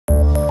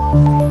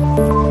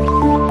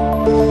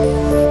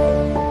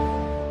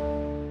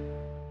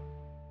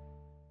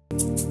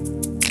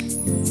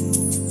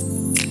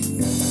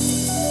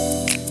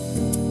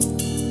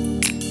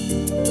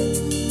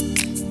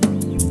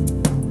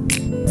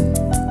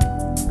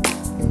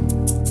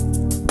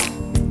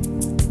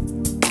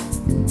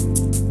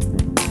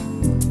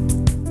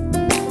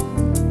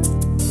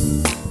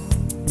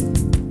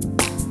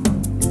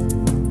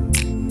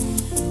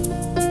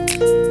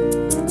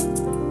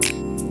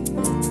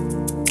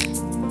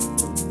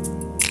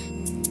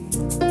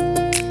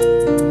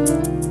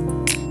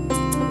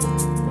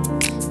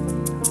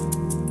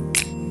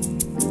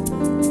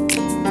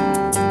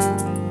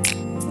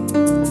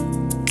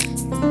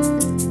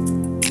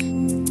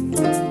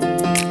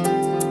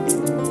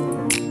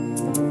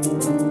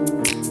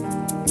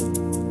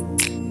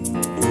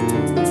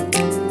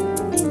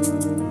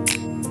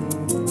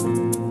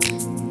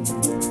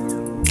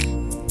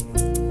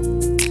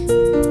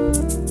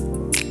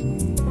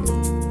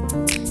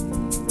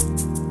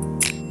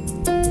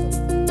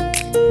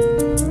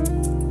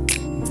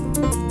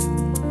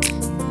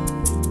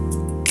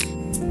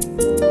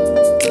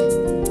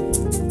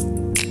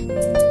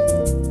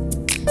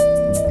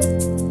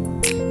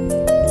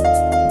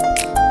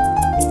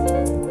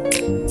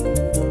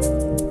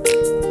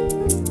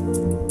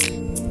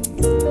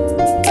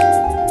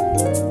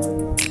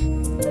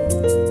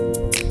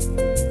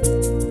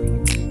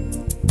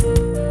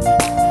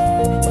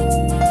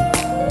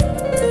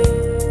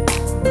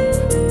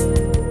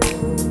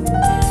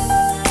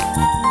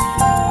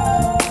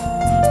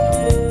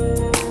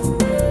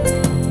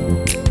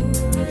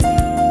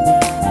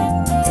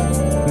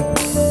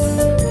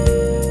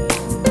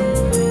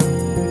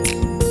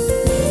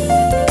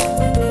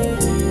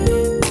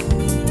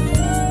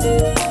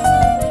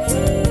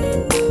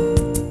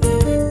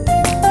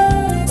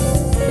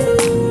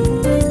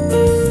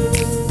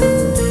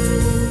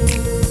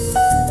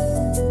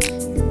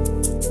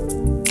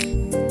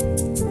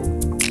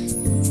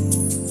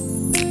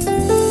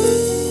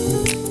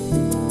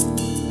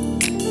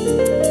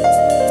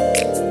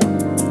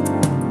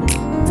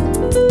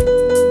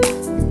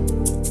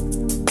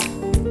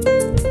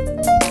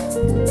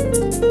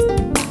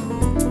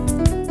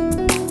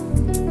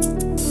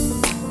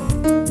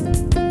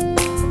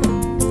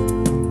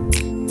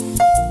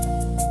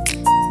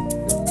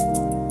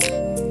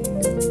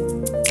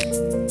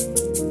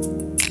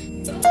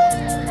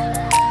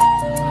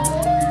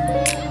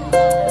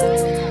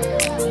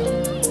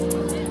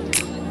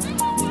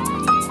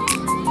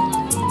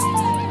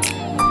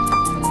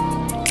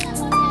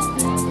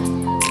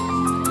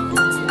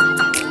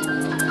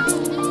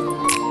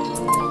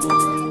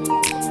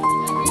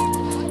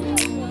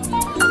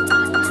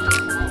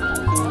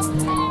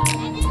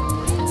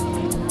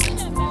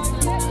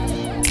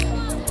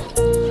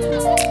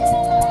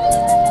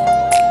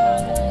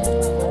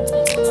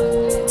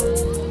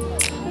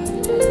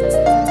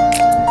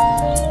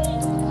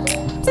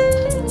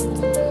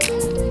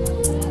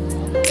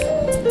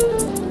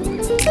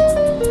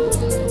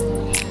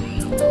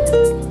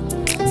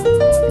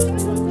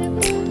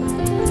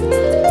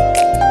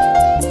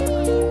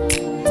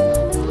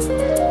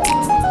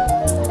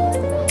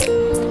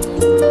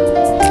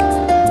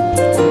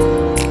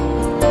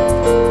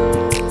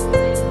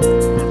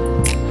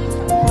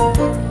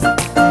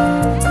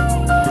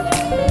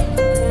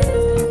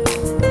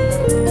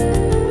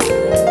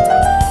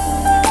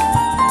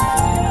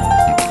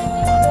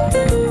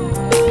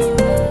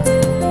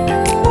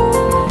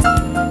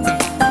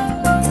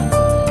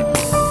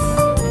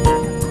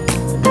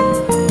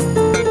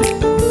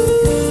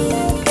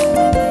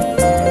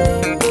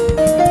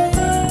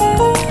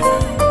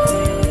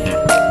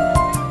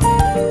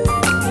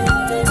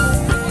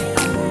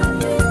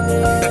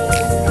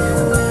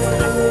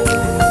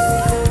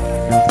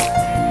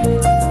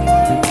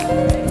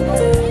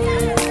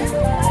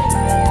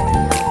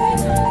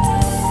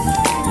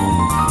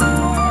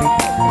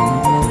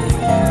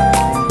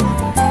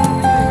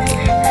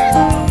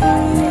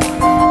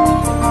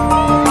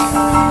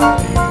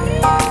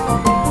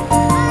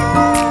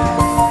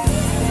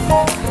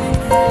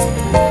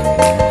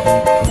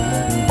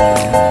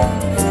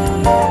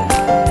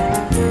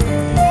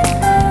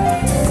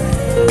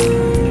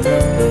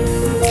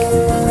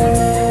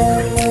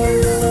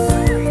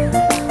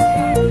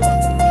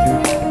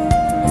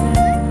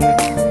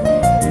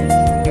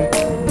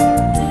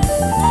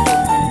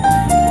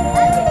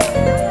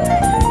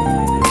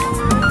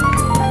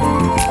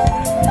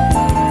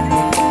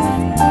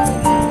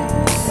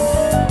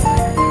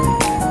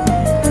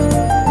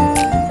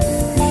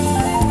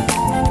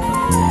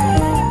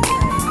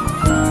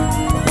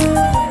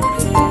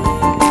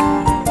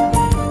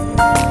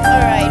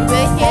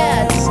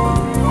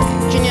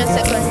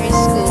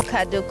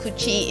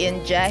Dokuchi in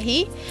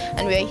Jahi,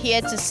 and we're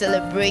here to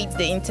celebrate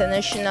the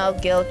International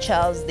Girl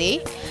Child's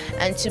Day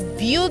and to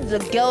build the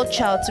girl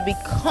child to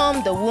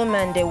become the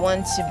woman they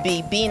want to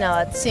be, being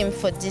our theme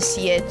for this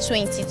year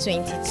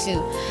 2022.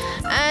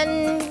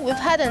 And we've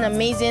had an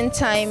amazing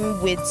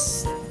time with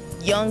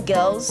young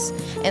girls,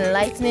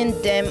 enlightening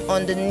them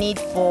on the need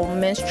for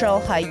menstrual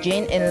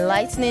hygiene,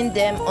 enlightening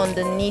them on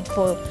the need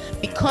for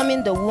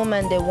becoming the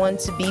woman they want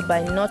to be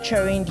by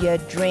nurturing their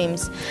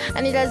dreams.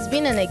 And it has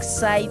been an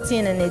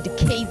exciting and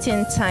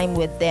educating time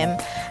with them,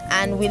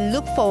 and we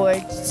look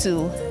forward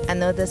to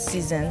another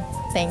season.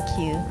 Thank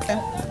you.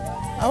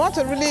 I want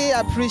to really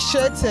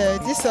appreciate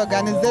this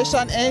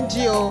organization,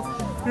 NGO,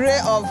 Ray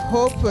of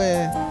Hope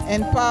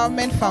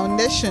Empowerment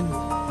Foundation,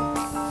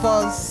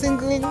 for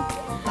singling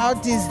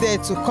out this day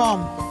to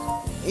come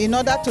in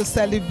order to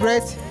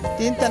celebrate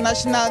the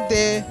International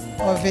Day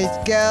of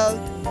a Girl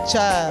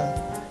Child.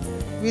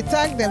 We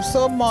thank them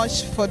so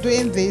much for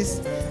doing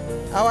this.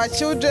 Our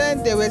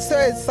children, they were so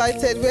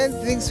excited when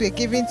things were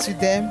given to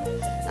them,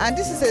 and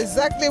this is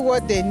exactly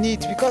what they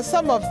need, because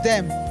some of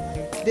them,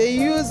 they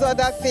use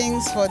other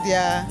things for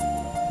their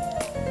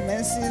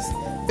menses,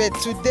 but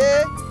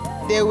today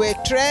they were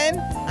trained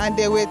and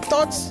they were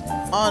taught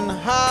on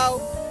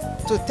how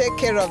to take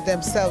care of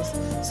themselves.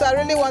 So I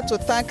really want to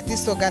thank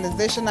this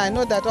organization. I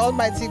know that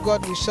Almighty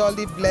God will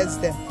surely bless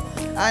them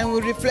and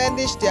will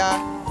replenish their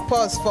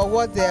purse for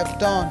what they have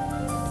done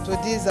to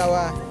these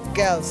our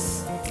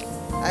girls.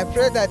 I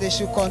pray that they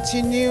should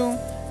continue,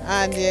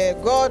 and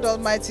God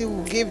Almighty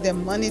will give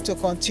them money to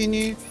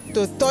continue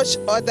to touch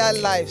other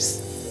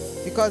lives,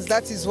 because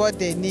that is what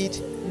they need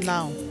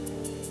now.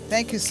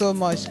 Thank you so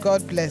much.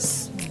 God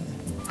bless.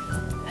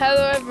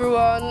 Hello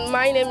everyone,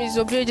 my name is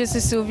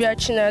Obiojesi Sylvia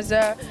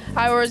Chinaza.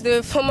 I was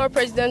the former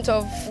president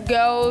of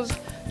Girls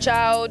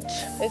Child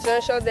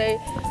International Day.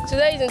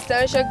 Today is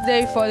International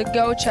Day for the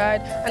Girl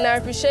Child, and I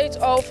appreciate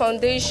all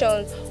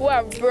foundations who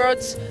have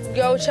brought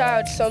Girl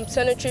Child some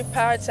sanitary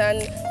pads and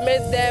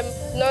made them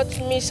not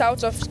miss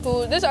out of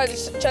school. These are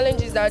the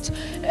challenges that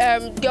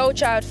Girl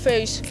Child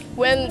face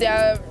when they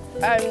are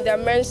their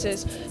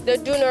menses. They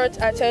do not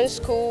attend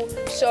school.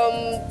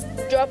 Some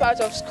drop out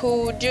of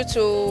school due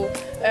to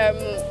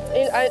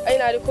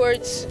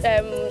inadequate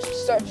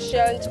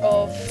sufficient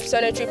of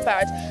sanitary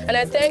pads. And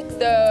I thank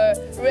the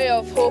Ray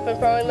of Hope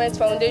Empowerment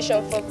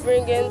Foundation for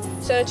bringing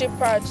sanitary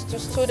pads to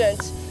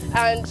students,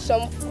 and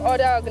some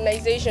other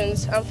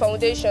organizations and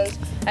foundations.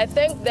 I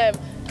thank them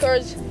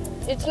because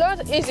it's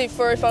not easy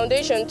for a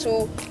foundation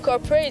to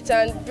cooperate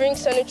and bring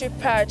sanitary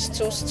pads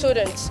to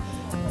students,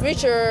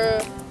 which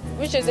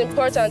is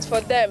important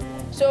for them.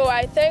 So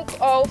I thank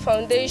all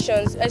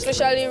foundations,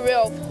 especially Ray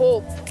of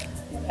Hope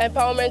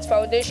Empowerment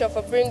Foundation,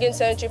 for bringing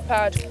sanitary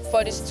pad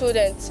for the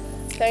students.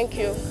 Thank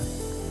you.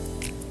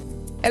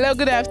 Hello,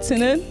 good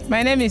afternoon.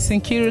 My name is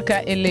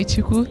Nkiruka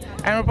Elechuku.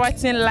 I'm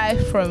reporting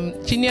live from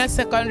Junior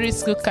Secondary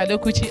School,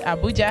 Kadokuchi,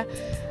 Abuja.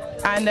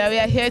 And we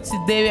are here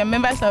today. We are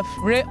members of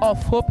Ray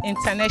of Hope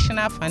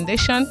International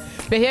Foundation.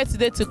 We're here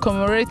today to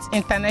commemorate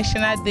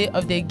International Day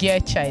of the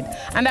Girl Child.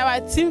 And our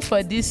theme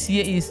for this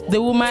year is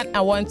The Woman I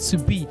Want to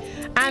Be.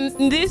 And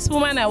in this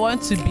Woman I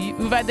Want to Be,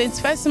 we've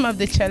identified some of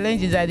the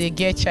challenges that the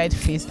girl child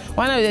face.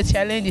 One of the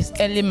challenges is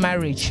early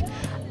marriage,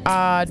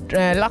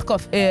 lack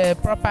of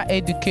proper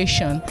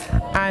education,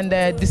 and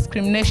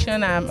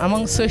discrimination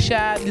among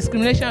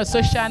discrimination of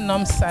social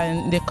norms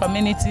in the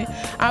community.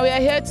 And we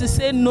are here to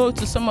say no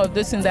to some of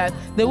those things that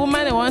the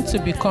woman I want to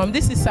become.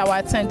 This is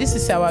our time, this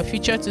is our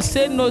future, to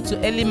say no to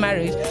early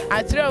marriage.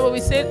 At Rohef,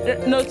 we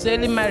say no to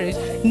early marriage,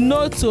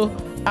 no to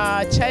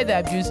child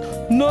abuse,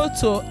 no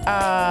to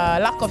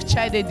lack of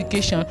child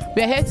education.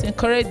 We are here to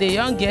encourage the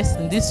young girls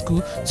in this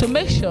school to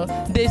make sure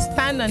they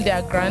stand on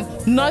their ground,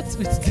 not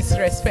with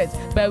disrespect,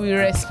 but with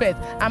respect.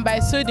 And by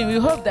so doing, we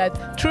hope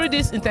that through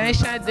this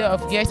International Day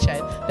of Girl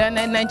Child, that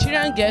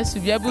Nigerian girls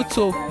will be able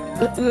to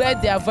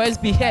let their voice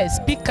be heard,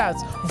 speak out,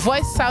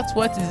 voice out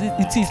what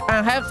it is,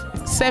 and have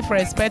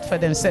self-respect for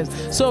themselves.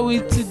 So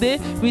today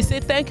we say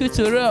thank you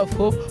to Ray of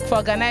Hope for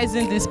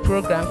organizing this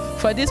program.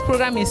 For this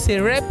program is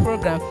a rare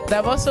program that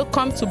have also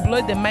come to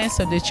blow the minds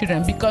of the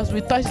children, because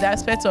we touch the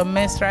aspect of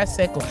menstrual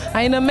cycle.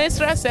 And in a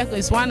menstrual cycle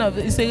is one of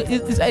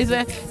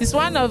it's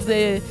one of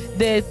the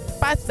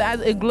parts that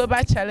has a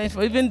global challenge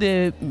for even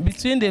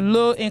between the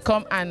low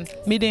income and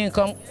middle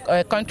income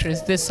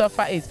countries. They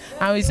suffer it,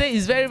 and we say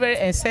it's very, very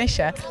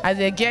essential as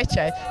a girl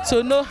child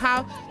to know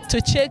how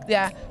to check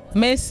their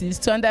menses,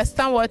 to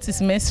understand what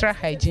is menstrual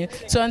hygiene,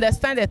 to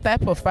understand the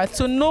type of part,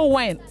 to know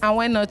when and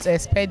when not to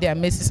expect their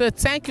menses. So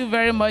thank you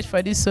very much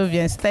for this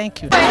audience.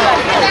 Thank you.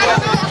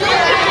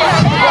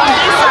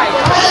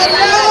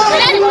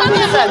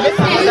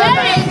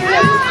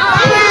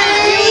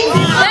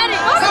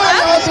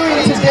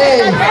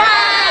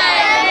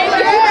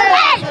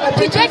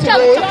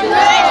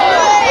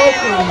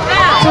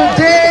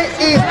 Today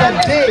is the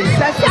day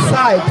set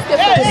aside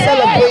to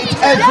celebrate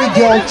every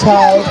girl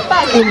child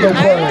in the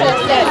world.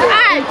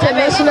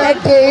 International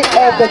Day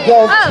of the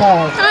Girl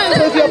Child.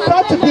 So if you're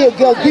proud to be a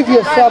girl, give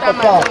yourself a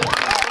clap.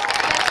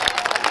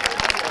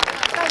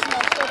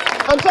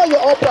 I'm sure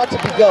you're all proud to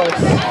be girls.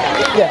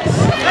 Yes.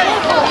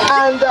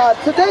 And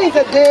today is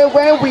a day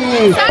when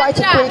we try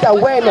to create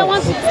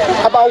awareness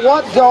about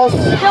what girls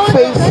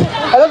face.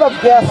 A lot of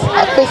girls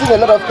are facing a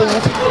lot of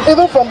things,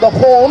 even from the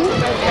home,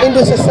 in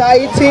the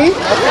society.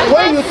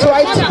 When you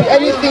try to be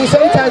anything,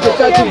 sometimes they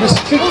try to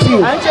restrict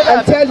you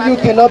and tell you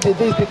cannot be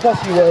this because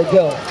you were a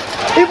girl.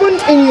 Even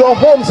in your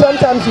home,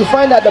 sometimes you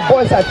find that the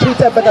boys are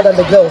treated better than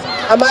the girls.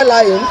 Am I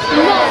lying?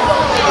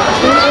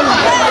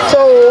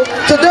 So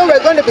today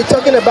we're going to be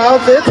talking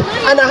about it,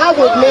 and I have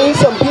with me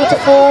some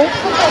beautiful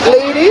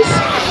ladies.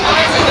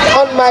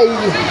 On my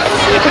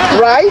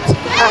right,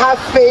 I have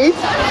Faith,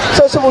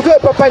 so she will do a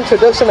proper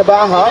introduction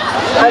about her,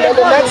 and then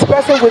the next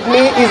person with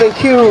me is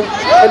Nkiru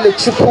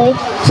Elechukwu.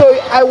 So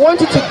I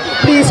want you to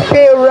please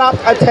pay rapt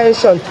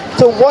attention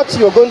to what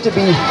you're going to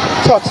be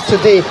taught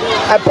today.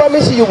 I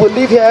promise you will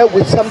leave here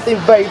with something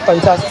very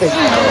fantastic.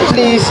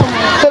 Please,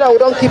 so that we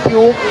don't keep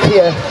you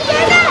here.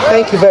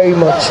 Thank you very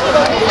much.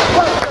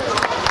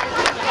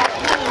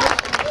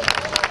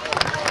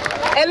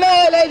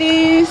 Hello,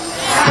 ladies.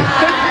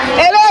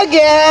 Hello,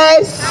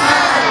 girls.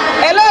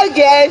 Hello,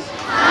 girls.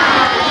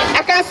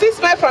 I can see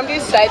smile from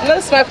this side, no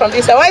smile from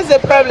this side. What is the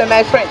problem,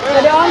 my friend?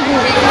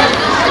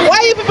 Why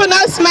are you people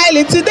not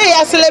smiling? Today you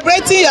are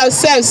celebrating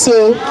yourself,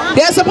 so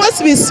you are supposed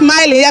to be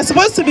smiling. You are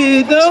supposed to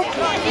be,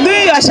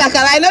 doing your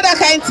shakara. I know that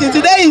kind of thing.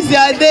 Today is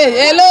your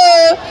day.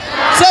 Hello.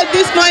 So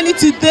this morning,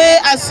 today,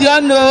 as you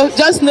all know,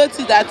 just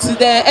notice that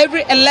today,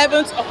 every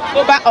 11th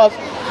October of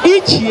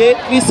each year,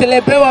 we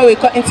celebrate what we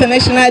call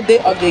International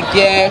Day of the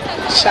Girl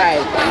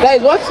Child. That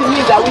is what it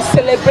means, that we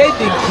celebrate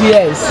the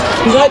girls.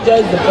 It's not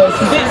just the boys.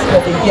 Today is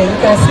for the girls.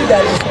 You can see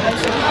that the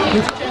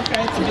teacher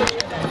trying to make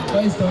sure that the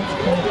boys don't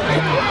come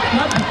around.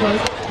 Not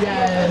because we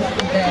are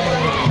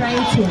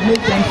trying to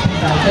make them feel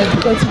bad,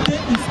 because today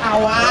is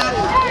our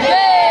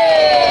day.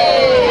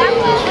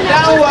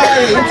 Don't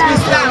worry, it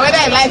will stand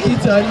whether I like it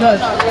or not.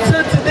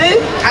 So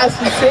today, as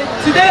we say,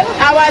 today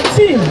our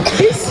team,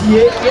 this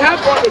year, we have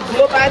got a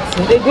global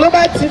team. The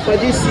global team for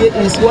this year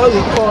is what we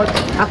call,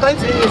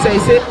 according to the minister, he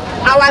said,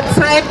 our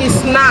time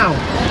is now,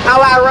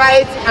 our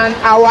right and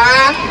our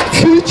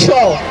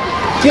future.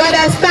 You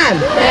understand?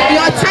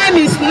 Your time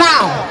is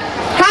now.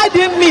 How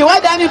do you mean?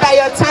 What do I mean by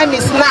your time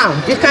is now?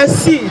 You can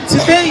see,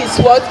 today is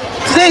what?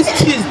 Today is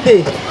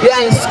Tuesday. You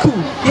are in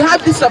school. You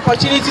have this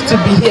opportunity to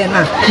be here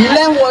now.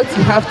 Learn what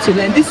you have to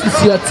learn. This is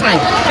your time.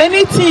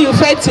 Anything you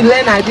fail to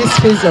learn at this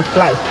phase of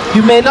life,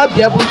 you may not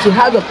be able to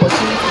have the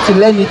opportunity to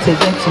learn it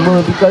again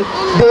tomorrow, because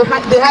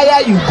the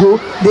higher you go,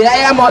 the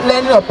higher more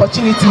learning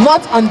opportunity.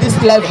 Not on this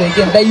level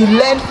again, but you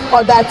learn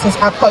other things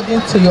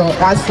according to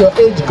as your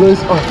age goes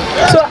on.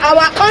 So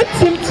our own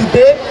team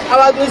today,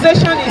 our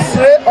organization is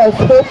Ray of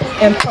Hope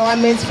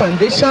Empowerment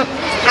Foundation,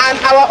 and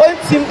our own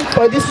team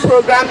for this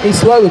program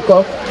is what we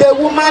call The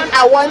Woman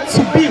I Want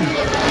to Be.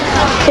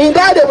 In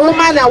that The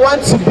Woman I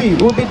Want to Be,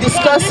 we'll be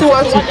discussing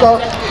what we call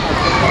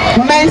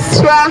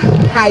menstrual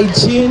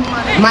hygiene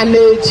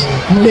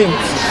management.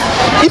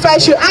 If I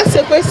should ask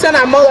a question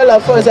among all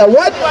of us,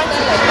 what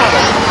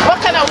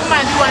kind of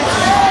woman do you want to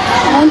be?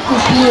 I want to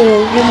be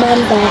a woman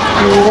that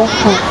will work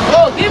hard.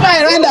 Oh, give her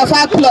a round of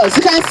applause.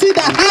 You can see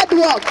the hard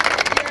work.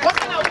 What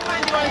kind of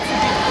woman do you want to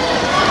be?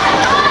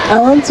 I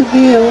want to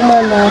be a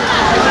woman that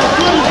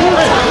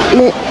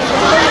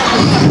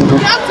you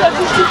have to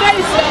be, today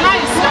is your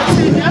nice.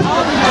 You have to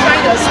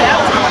find yourself.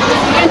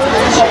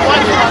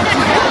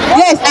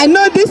 Yes, I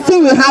know this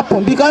thing will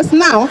happen, because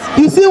now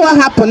you see what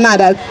happened now,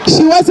 that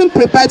she wasn't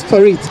prepared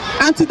for it.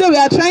 And today we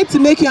are trying to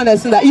make you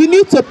understand that you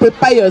need to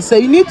prepare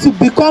yourself. You need to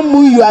become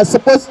who you are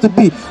supposed to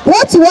be.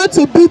 What you want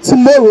to be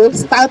tomorrow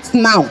starts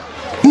now.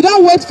 You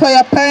don't wait for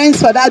your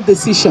parents for that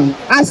decision.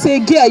 As a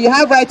girl, you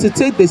have right to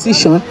take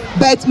decision,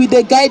 but with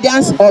the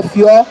guidance of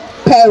your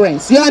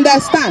parents. You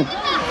understand?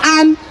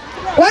 And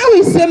when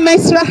we say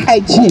menstrual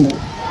hygiene,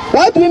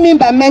 what do we mean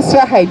by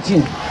menstrual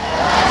hygiene?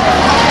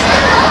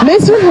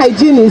 Menstrual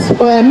hygiene is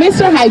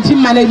menstrual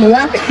hygiene management. We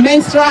have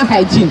menstrual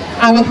hygiene,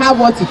 and we have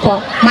what we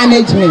call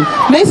management.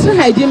 Menstrual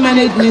hygiene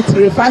management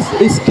refers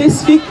to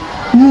specific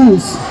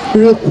rules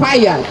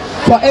required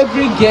for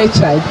every girl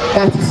child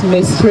that is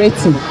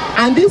menstruating.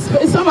 And this,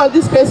 some of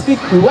these specific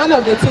rules, one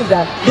of the things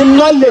that the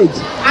knowledge,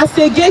 as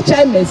a girl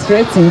child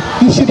menstruating,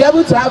 you should be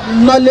able to have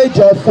knowledge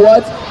of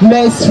what?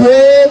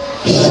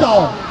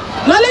 Menstruation.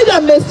 Knowledge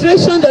of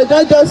menstruation does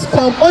not just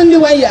come only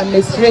when you are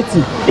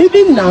menstruating.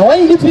 Even now,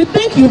 if you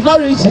think you've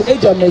not reached the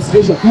age of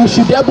menstruation, you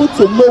should be able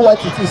to know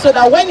what it is, so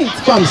that when it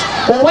comes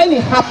or when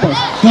it happens,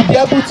 you'll be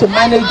able to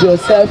manage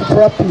yourself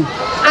properly.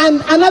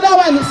 And another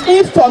one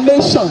is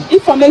information.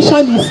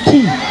 Information is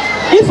key.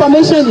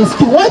 Information is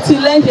key. What you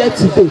learn here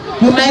today,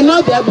 you might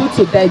not be able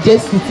to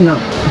digest it now,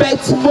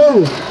 but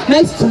tomorrow,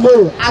 next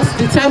tomorrow, as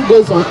the time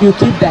goes on, you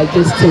keep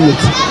digesting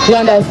it. You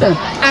understand?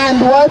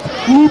 And what?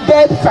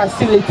 Needed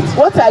facilities.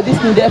 What are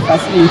these needed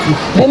facilities?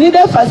 The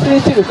needed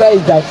facility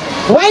requires that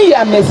when you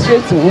are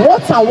menstruating,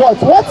 what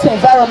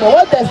environment,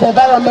 what does the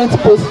environment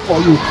pose for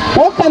you?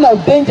 What kind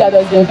of danger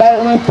does the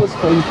environment pose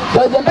for you?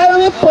 Does the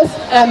environment does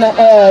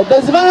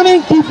the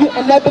environment give you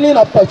enabling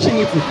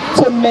opportunity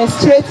to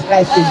menstruate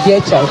like a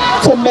dear child,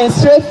 to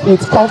menstruate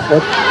with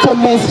comfort, to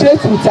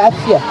menstruate without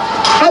fear?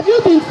 Have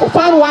you been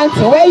found one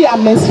thing where you are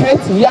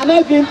menstruating, you are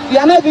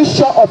not even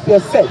sure of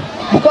yourself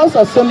because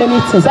of so many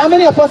things? How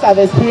many of us have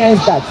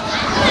experienced that?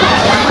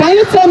 Can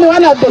you tell me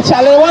one of the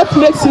challenges, what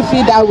makes you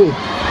feel that way?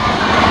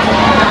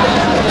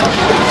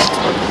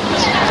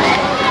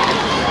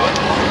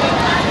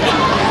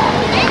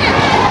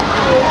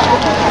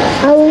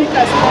 I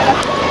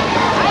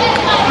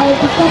will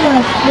become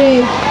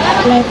afraid,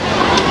 like.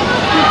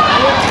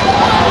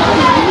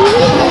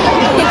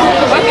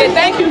 Okay,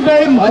 thank you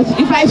very much.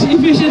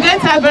 If you should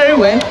get her very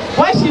well,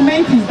 what she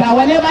meant is that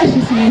whenever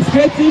she's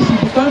menstruating, she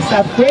becomes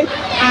afraid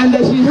and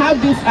she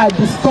have this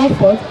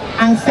discomfort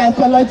and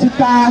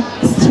psychological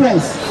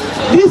stress.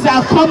 These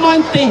are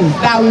common things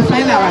that we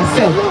find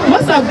ourselves.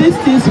 Most of these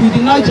things we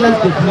did not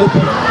just develop.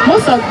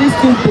 Most of these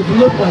things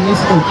develop on its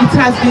own. It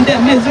has been there.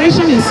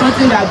 Menstruation is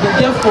something that has been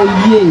there for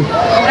years,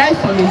 right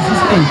from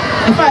existence.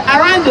 In fact,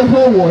 around the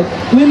whole world,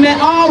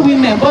 all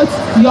women, both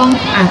young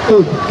and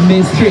old,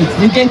 menstruate.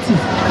 You get it?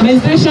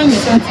 Menstruation is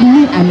something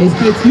me and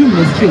menstruate, you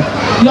menstruate.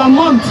 Your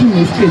mom too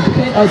menstruate,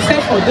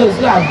 except for those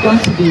who have gone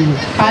to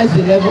past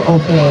the level of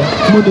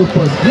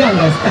menopause. Do you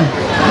understand?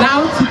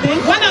 Now today,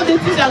 one of the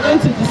things we are going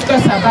to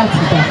discuss about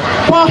is that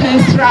poor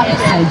menstrual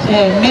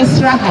hygiene.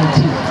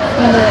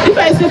 If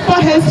I say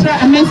poor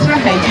menstrual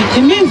hygiene,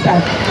 it means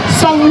that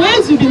some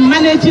ways we've been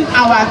managing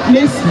our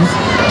menses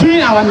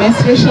during our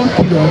menstruation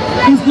period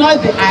is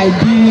not the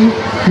ideal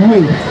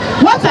way.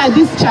 What are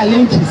these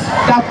challenges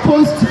that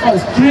pose to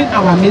us during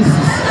our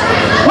menses?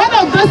 One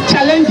of those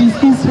challenges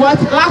is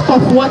what? Lack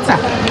of water.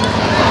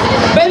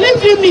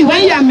 Believe you me,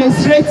 when you are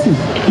menstruating,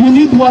 you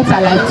need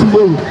water like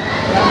tomorrow.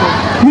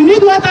 You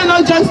need water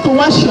not just to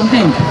wash your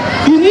hands.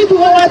 You need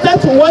water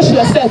to wash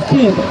yourself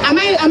clean. Am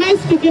I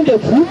speaking the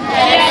truth?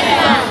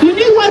 Yes. You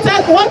need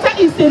water. Water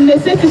is a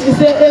necessity.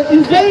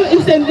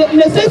 It's a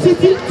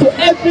necessity to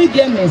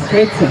everyday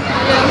menstruating.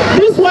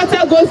 This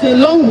water goes a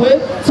long way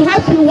to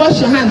help you wash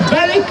your hands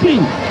very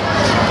clean.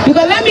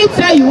 Because let me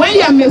tell you, when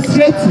you are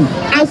menstruating,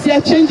 as you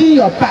are changing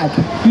your pad,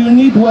 you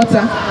need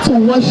water to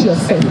wash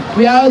yourself.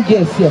 We are all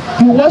guests here.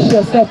 You wash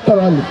yourself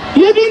thoroughly.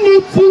 You even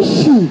need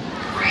tissue.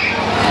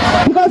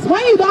 Because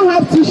when you don't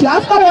have tissue,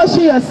 after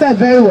washing yourself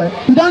very well,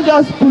 you don't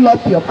just pull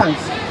up your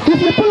pants.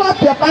 If you pull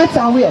up your pants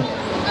and wear,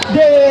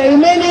 the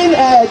remaining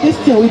this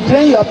thing will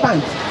drain your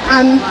pants.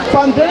 And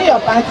from draining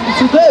your pants,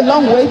 it will go a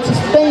long way to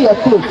stain your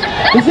clothes.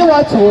 Is it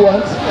what you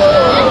want?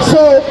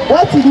 So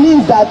what it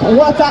means that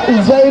water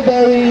is very,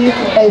 very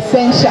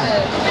essential.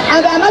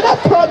 And another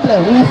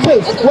problem we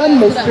face when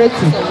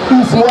menstruating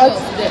is what?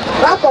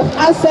 Lack of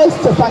access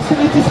to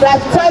facilities like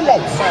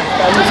toilets.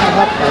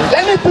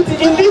 Let me put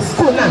it in this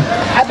school now.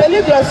 I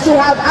believe your school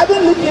I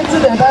didn't look into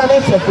the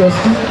environment of your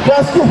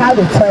school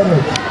have a toilet.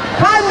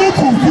 How neat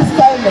is this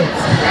toilet?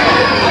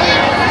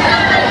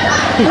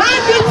 How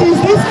neat is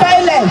this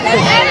toilet?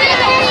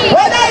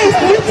 Whether it's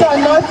neat or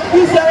not,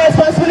 it's your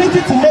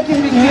responsibility to make it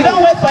clean. You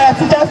don't wait for your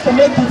teachers to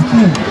make it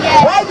clean.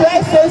 Why do I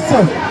say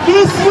so?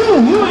 It's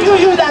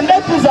you that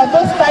make use of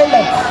those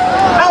toilets.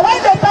 And when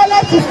the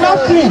toilet is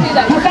not clean,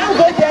 you can't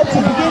go there to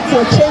begin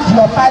to change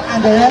your pad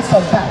and the rest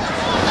of that.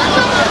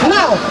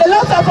 Now, a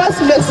lot of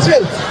us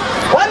menstruate.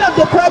 One of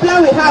the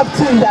problems we have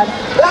too is that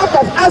lack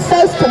of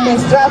access to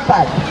menstrual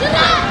pad.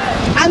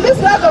 And this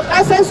lack of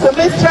access to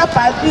menstrual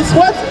pad is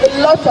what a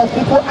lot of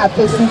people are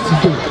facing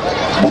today.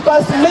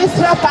 Because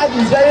menstrual pad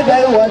is very,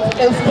 very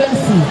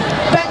expensive.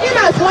 But in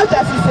as much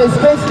as it's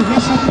expensive, you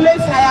should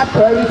place higher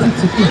priority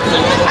to it.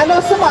 I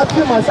know some of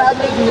you must have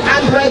maybe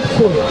Android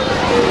phone.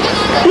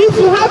 If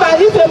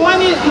the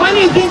money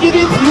is being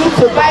given to you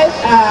to buy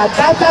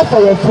data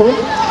for your phone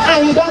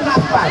and you don't have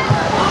pad,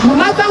 no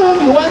matter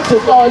whom you want to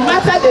call, no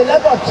matter the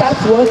level of chat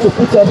you want to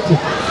put up to,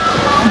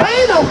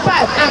 buying of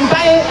pad and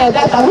buying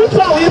data, which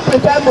one will you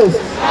prefer most?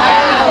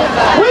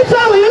 Which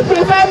one will you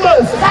prefer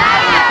most?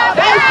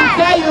 That's to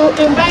tell you,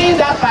 in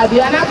buying that pad, you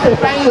are not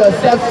preparing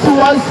yourself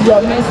towards your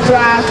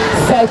menstrual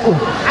cycle.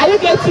 Are you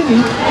getting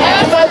it?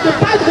 Because the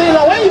pad,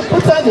 when you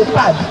put on the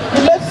pad,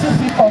 it makes you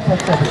feel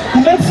comfortable.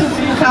 It makes you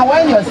feel, you can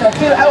wind yourself,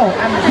 feel, oh,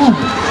 I'm good.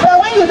 But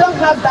when you don't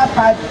have that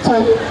pad to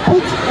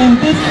put in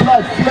this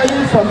blood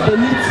flowing from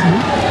beneath you,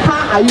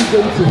 how are you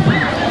going to feel?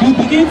 You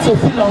begin to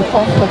feel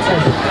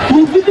uncomfortable.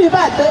 You believe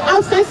that the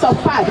absence of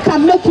pad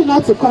can make you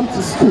not to come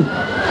to school.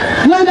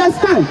 You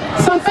understand?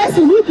 Some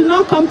persons who do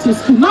not come to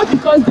school, not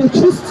because they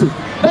choose to,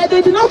 but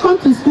they do not come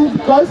to school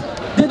because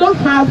they don't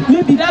have,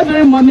 maybe that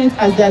very moment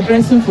as they are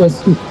dressing for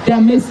school, their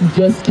mess is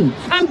just came.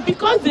 And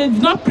because they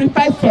did not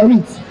prepare for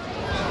it,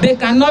 they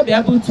cannot be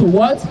able to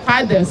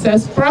pad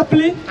themselves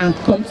properly and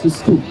come to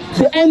school.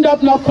 They end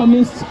up not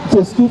coming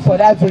to school for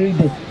that very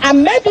day.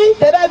 And maybe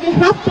they don't even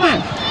have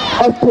plan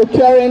of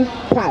procuring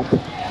pad.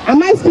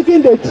 Am I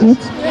speaking the truth?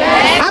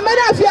 Yes. How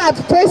many of you have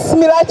faced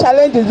similar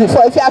challenges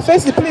before? If you have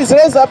faced it, please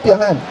raise up your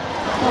hand.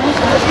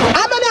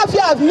 How many of you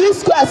have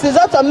missed school as a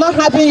result of not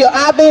having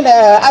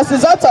as a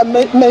result of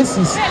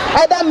menses,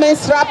 either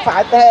menstrual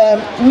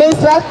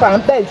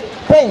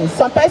pains.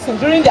 Some persons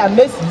during their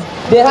menses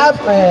they have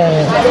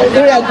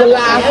irregular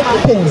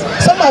pains.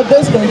 Some of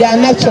those things they are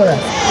natural.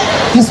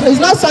 It's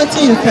not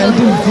something you can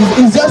do.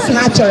 It's just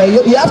natural.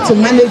 You have to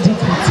manage it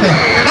with time.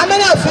 How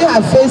many of you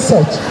have faced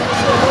such?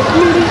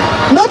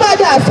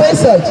 Nobody has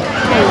faced such.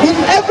 If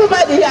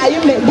everybody here,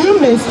 do you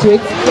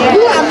menstruate?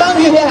 Who among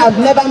you here have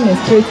never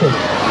menstruated?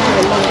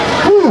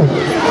 Who?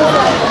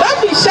 Don't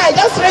be shy,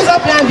 just raise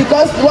up your hand,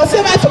 because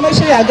whatever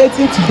information you are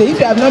getting today, if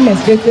you have not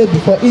menstruated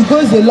before, it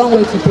goes a long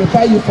way to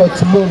prepare you for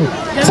tomorrow.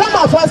 Some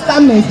of us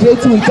start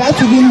menstruating without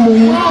even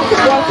knowing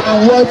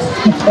what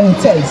it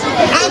entails.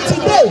 And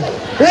today,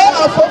 Ray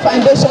of Hope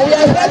Foundation, we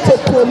are here to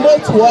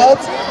promote what?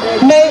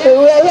 We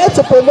are here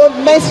to promote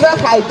menstrual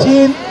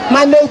hygiene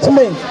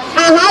management.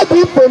 And how do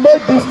you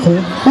promote this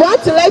thing? We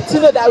want to let you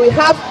know that we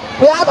have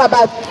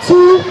about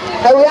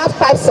we have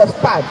types of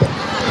pad.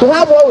 We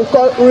have what we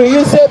call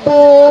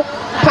reusable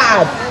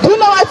pad. Do you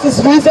know what is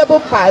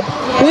reusable pad?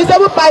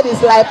 Reusable pad is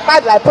like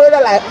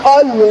product like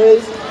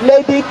Always,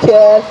 Lady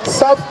Care,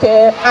 Soft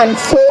Care, and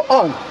so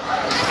on.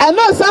 I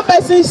know some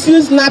persons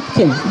use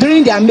napkin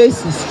during their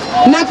menses.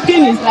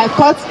 Napkin is like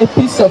cut a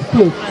piece of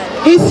cloth.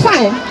 It's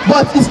fine,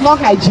 but it's not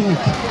hygienic.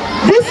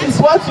 This is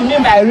what you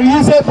mean by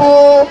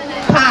reusable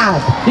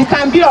pad. It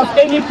can be of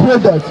any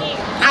product.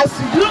 As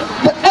you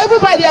do,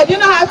 everybody, do you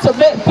know how to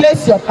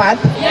place your pad?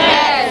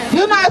 Yes.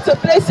 You know how to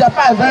place your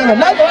pad very well.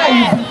 Not the one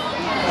you do.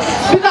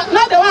 Because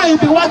not the one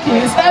you'll be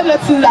working. You start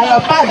noticing that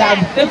your pad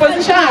the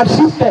position have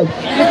shifted.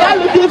 You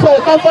start looking for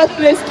a comfort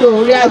place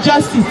to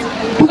readjust it.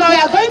 Because we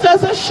are going to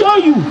also show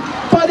you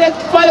for the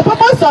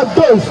purpose of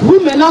those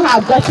who may not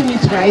have gotten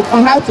it right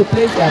on how to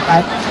place their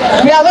pad.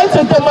 We are going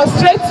to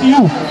demonstrate to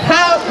you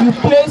how you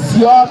place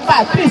your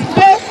pad. Please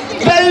pay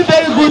very,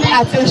 very good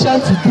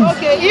attention to this.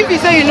 Okay, if you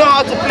say you know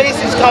how to place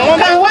it,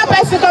 can one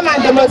person come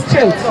and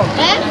demonstrate?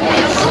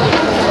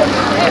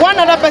 One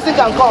other person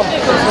can come.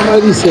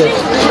 Somebody said.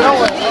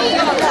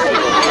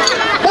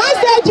 Don't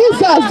say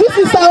Jesus, this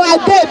is our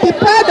day. Be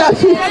proud of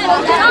it.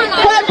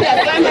 Come here.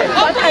 Can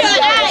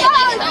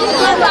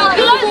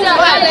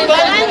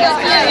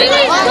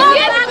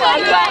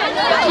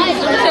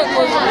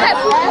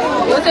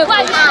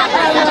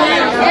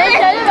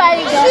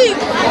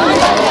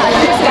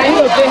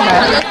you obey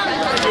her?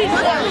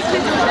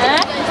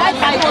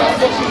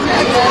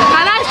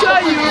 Can I show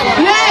you?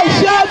 Yes,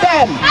 show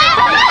them.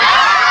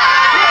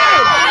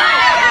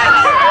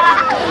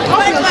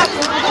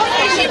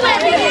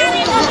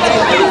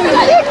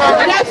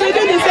 Let's do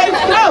the same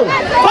flow.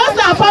 First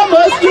and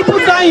foremost, you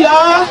put on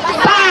your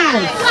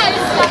pants.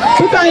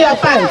 Put on your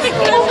pants.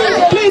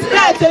 Please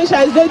pay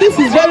attention. This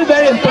is very,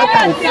 very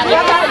important.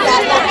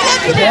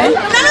 Okay?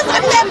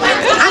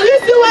 And you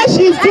see what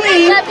she's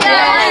doing?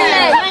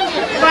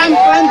 Can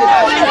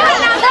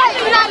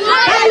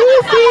you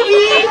see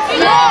it?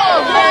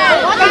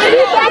 Can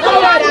you talk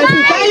about it?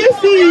 Can you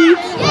see it?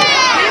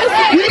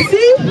 You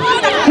see?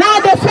 Now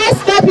the first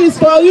step is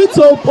for you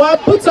to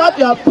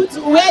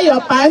wear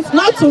your pants,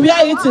 not to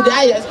wear it to the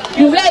highest.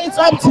 You wear it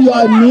up to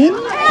your knee.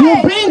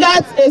 You bring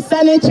out a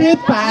sanitary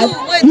pad.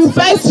 You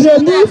first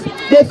remove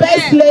the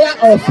first layer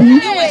of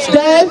it.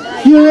 Then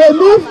you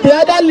remove the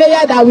other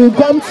layer that will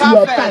come to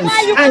your pants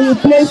and you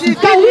place it.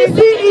 Can you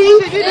see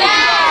it?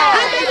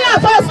 How many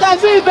of us can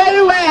do it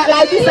very well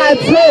like this at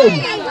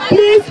home?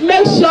 Please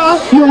make sure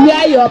you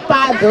wear your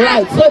pad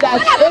right so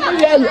that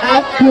everywhere you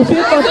are, you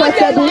feel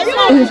comfortable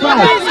in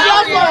pants.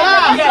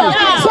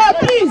 So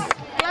please,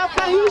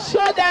 can you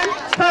show them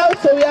how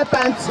to wear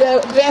pants?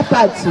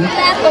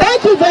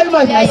 Thank you very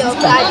much, my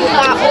sister.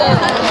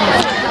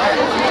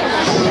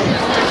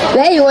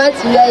 Where you want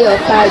to wear your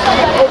pad,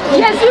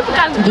 yes, you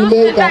can do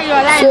that.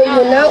 So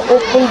you now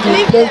open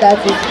the place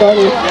that is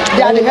done.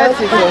 That's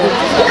your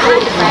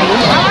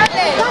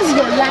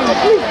line.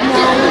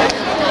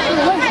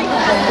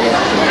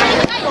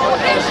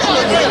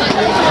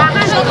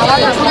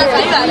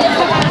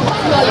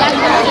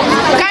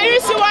 Can you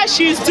see what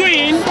she's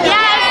doing?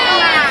 Yes.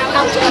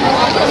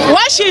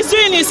 What she's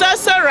doing is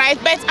also right,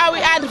 but I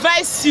will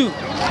advise you,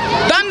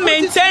 don't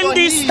maintain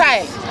this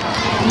style.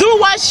 Do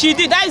what she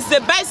did. That is the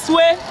best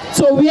way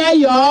to wear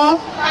your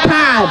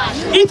pad.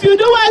 If you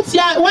do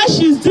what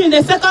she's doing,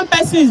 the second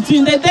person is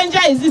doing, the danger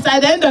is this: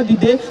 at the end of the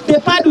day, the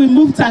pad will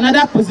move to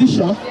another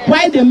position,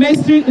 while the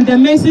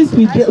menses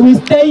will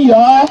stay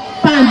your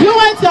pant. Do you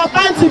want your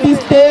pant to be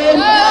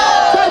stained?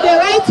 So the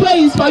right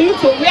way is for you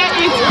to wear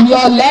it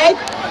your leg,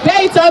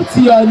 wear it up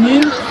to your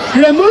knee,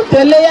 remove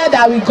the layer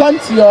that will come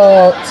to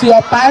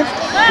your pant,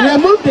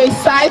 remove the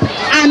side,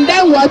 and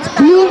then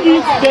glue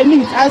it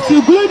beneath. As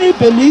you glue it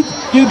beneath,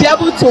 you'll be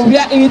able to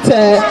wear it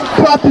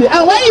properly.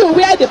 And when you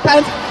wear the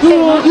pants, you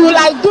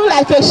like do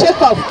like a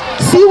shake up.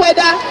 See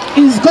whether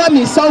it's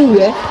gummy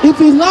somewhere.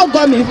 If it's not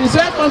gummy, if it's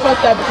very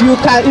comfortable, you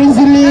can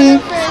easily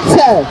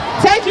tell.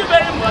 Thank you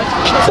very much.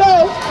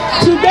 So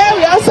today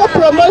we also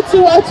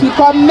promoting what we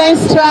call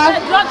menstrual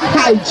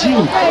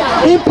hygiene.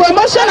 In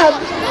promotion of,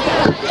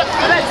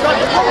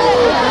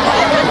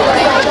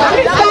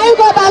 can you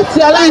go back to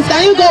your lines.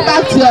 Can you go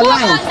back to your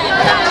lines?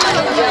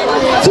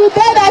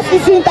 Today, that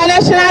is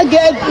International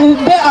Day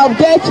of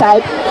Girl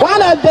Child. One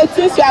of the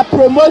things we are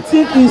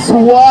promoting is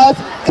what?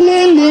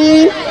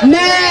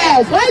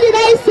 Cleanliness. What did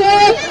I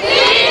say?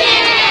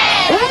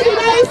 What did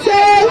I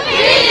say?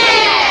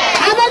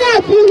 How many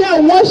of you here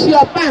wash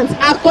your pants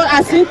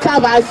as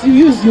interval as you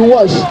use you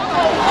wash?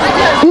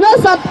 You know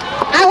some.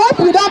 I hope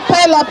you don't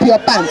pile up your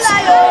pants,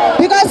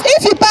 because if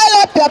you pile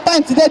up your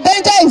pants, the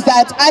danger is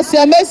that as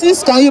your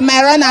menses come, you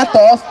might run out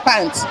of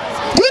pants.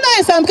 Do you know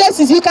in some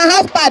cases you can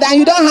have pad and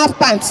you don't have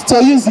pants to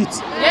use it?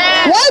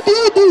 Yeah. What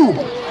do?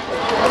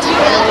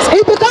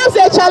 It becomes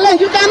a challenge.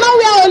 You cannot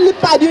wear only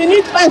pad, you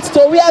need pants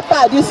to wear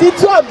pad. You see,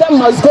 two of them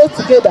must go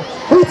together.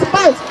 With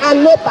pants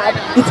and no pad,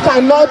 it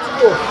cannot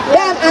go.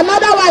 Then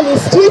another one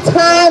is street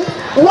hand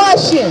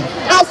washing.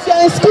 As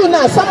you're in school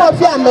now, some of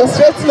you are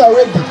menstruating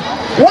already.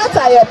 What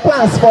are your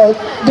plans for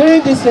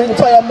during this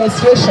for your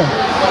menstruation?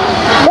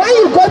 When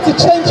you go to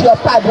change your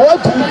pad,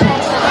 what do?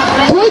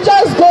 Do you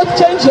just go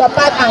change your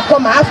pad and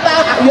come after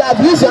you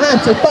have used your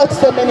hand to touch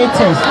so many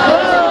things?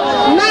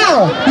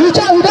 Now you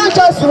don't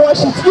just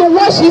wash it, you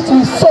wash it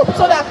with soap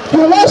so that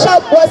you wash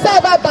up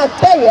whatever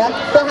bacteria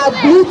that have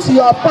glued to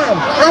your pan.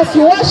 As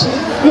you wash it,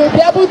 you'll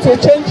be able to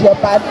change your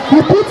pad. You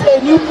put a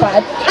new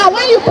pad, and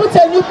when you put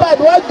a new pad,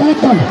 what do?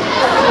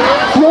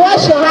 You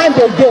wash your hand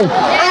again.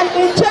 And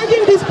in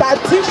changing this pad,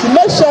 tissue,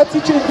 make sure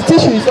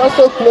tissue is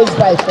also close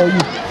by for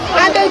you.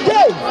 And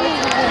again,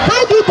 how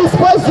do you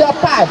dispose your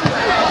pad?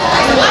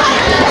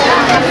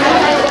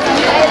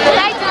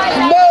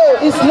 No,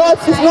 it's not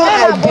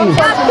ideal.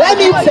 Let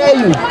me tell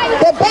you,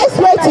 the best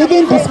way to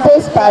even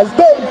dispose pads,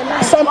 though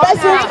some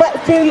persons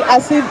feel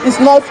as if it's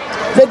not,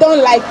 they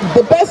don't like it.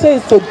 The best way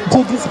is to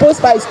dispose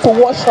pads is to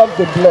wash off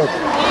the blood.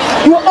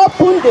 You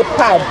open the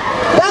pad,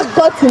 that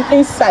gotten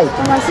inside,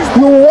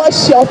 you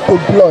wash off the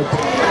blood.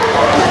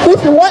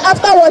 If you want,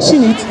 after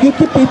washing it, you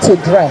keep it to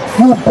dry,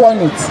 you burn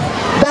it.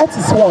 That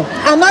is one.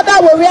 Another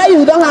way where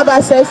you don't have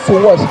access to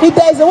wash, if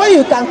there is a way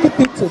you can keep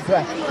it to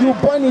dry, you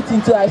burn it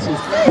into ashes.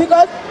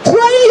 Because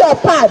throwing your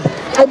pad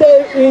and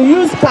the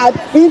used pad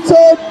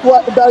into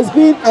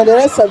dustbin and the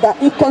rest of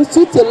that, it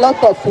constitutes a lot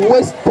of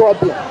waste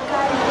problem.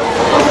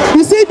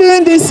 You see,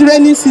 during this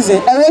rainy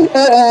season,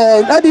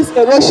 all these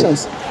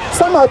erosions,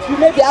 some of you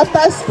maybe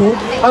after school,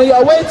 on your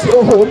way to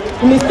home,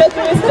 you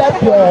mistakenly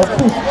step your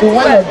foot in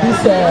one of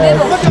these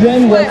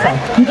rainwater.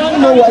 You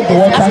don't know what the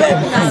water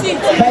contains.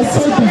 By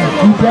so doing,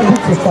 you'll be able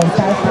to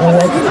contact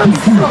what you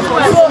do.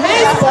 So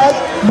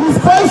henceforth,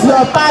 dispose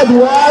your pad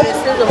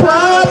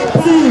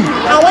properly.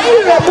 And when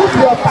you remove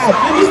your pad,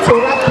 you need to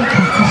wrap it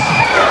with tissue.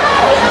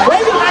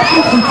 When you wrap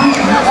it with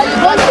tissue, it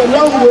goes a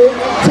long way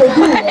to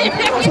do what?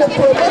 To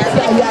promote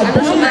that you are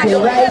doing the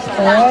right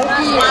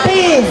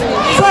thing.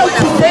 So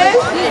today,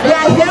 we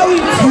are here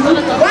with you.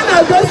 One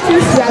of those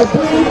things we are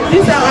doing,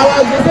 our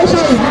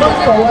organization is known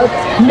for what?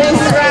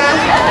 Menstrual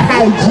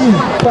hygiene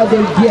for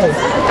the girls.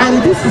 And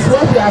this is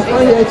what we are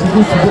come here to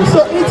do today.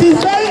 So it is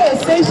very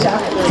essential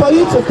for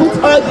you to put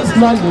all this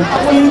knowledge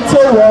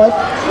into what?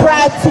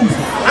 Practice.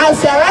 As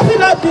we are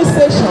wrapping up this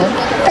session,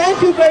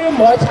 thank you very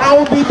much. I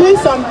will be doing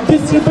some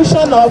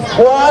distribution of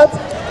what?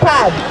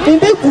 Pad. In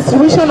this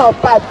distribution of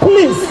pad,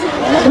 please,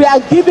 we are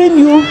giving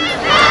you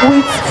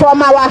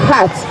from our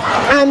heart,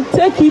 and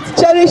take it,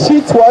 cherish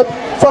it what?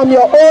 From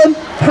your own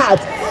heart.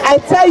 I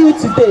tell you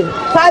today,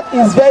 pad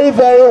is very,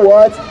 very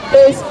what?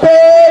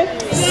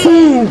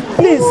 Expensive.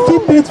 Please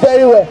keep it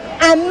very well.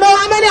 And know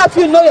how many of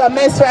you know your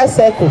menstrual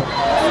cycle?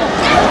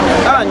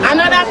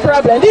 Another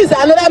problem. This is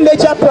another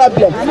major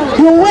problem.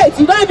 You wait,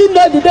 you don't even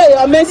know the day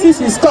your menses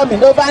is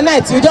coming.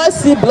 Overnight, you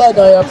just see blood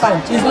on your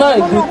pants. It's not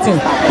a good thing.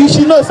 You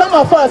should know. Some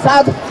of us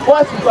have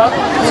what we call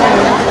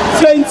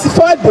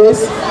 24 days.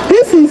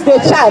 This is the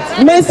chart,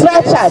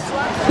 menstrual chart.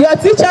 Your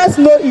teachers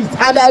know it,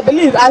 and I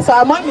believe as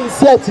our mom is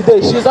here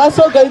today, she's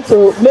also going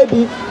to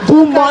maybe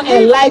do more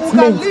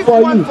enlightenment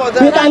for you.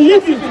 We can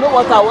leave it. You know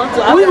what I want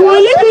to ask? We will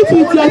leave it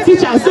with your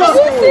teacher. So,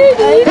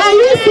 can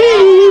you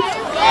see it?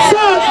 So,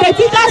 the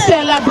teachers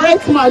will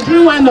elaborate more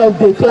during one of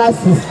the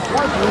classes.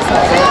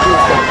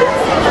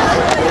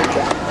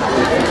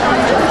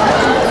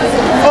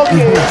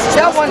 Okay,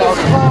 that one is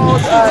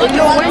called,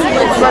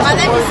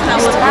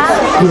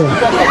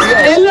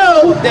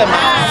 Hello.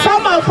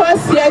 Some of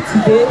us here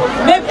today,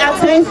 maybe at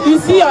times you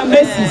see your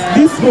menses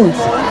this month,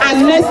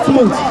 and next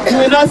month you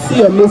will not see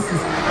your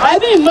menses. I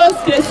think in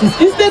most cases,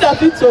 instead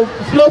of it to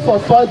flow for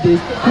 4 days,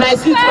 you might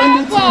see it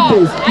only 2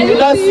 days. You will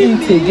not see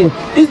it again.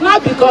 It's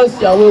not because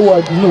you are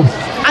wayward, no.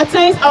 At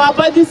times, our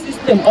body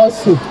system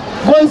also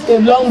goes a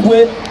long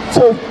way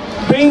to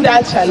bring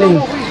that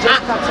challenge.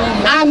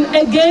 And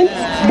again,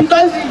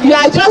 because you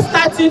are just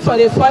starting for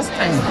the first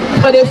time,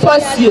 for the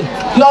first year,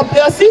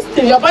 your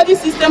system, your body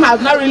system has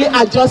not really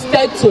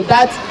adjusted to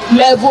that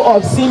level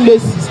of seeing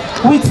menses.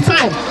 With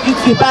time, it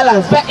will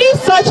balance. But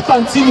if such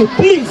continue,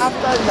 please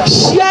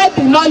share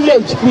the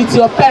knowledge with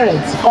your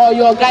parents or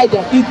your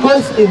guardian. It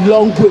goes a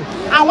long way.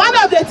 And one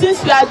of the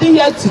things we are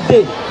doing here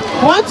today,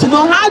 we want to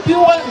know how do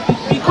you want to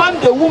become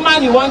the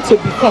woman you want to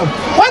become.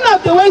 One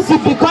of the ways you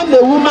become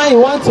the woman you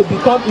want to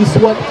become is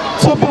what?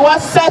 To be what?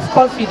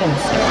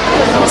 Self-confidence.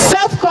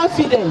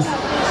 Self-confidence.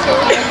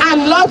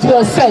 And love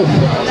yourself.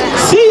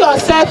 See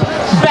yourself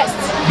best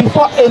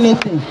before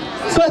anything.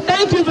 So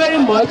thank you very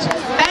much.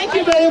 Thank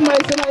you very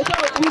much. And I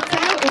thought with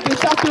time we'll be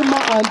talking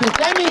more on this.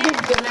 Let me give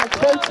the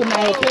microphone to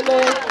my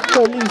fellow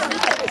colleagues.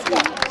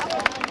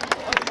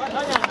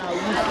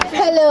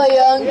 Hello,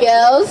 young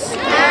girls.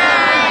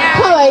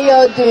 How are you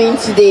all doing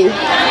today?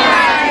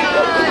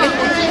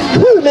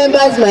 Who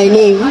remembers my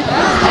name?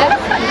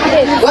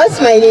 What's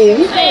my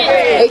name?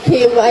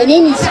 Okay, my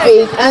name is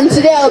Faith, and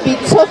today I'll be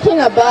talking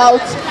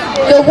about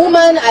the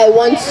woman I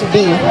want to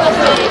be.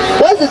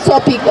 What's the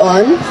topic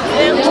on?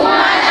 The woman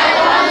I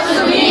want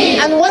to be.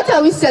 And what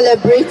are we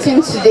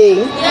celebrating today?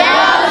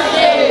 Girls'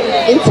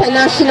 Day.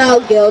 International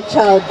Girl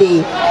Child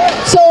Day.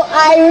 So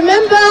I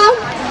remember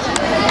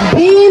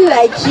being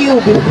like you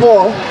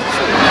before,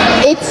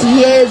 8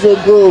 years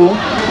ago,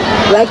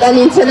 like an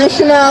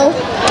international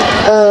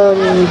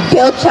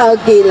girl child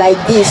day like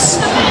this,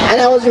 and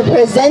I was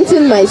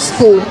representing my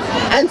school.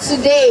 And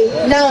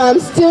today, now I'm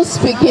still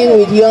speaking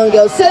with young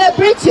girls.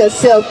 Celebrate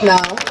yourself now.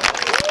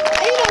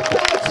 Are you not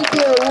proud to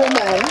be a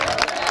woman?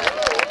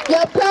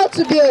 You're proud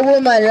to be a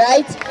woman,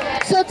 right?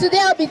 So today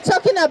I'll be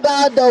talking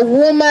about the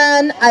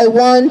woman I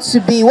want to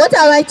be. What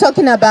am I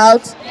talking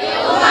about? The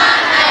woman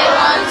I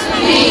want to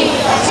be.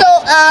 So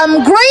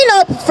growing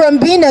up from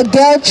being a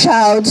girl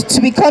child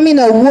to becoming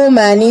a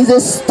woman is a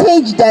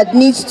stage that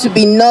needs to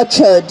be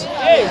nurtured.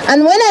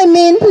 And when I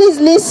mean, please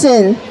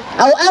listen,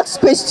 I'll ask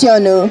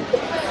question.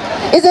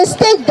 It's a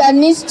stage that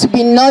needs to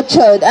be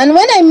nurtured. And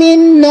when I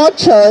mean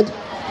nurtured,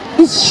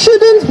 it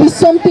shouldn't be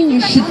something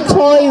you should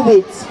toy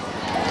with.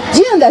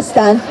 Do you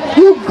understand?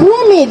 You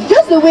groom it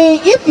just the way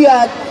if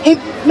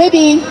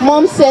maybe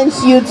mom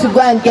sends you to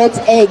go and get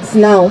eggs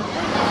now.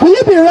 Will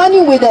you be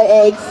running with the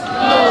eggs?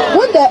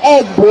 Won't the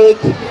egg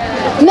break?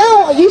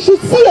 Now you should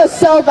see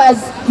yourself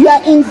as you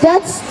are in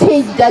that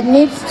stage that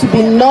needs to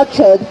be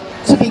nurtured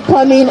to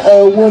becoming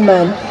a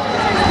woman.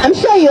 I'm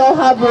sure you all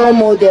have role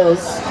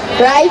models,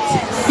 right?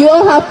 You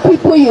all have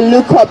people you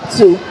look up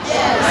to.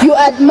 You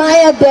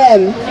admire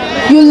them.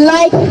 You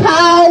like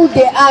how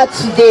they are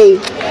today.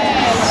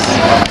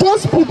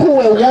 Those people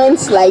were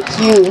once like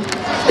you.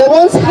 They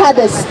once had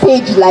a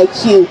stage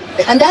like you.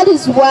 And that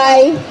is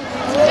why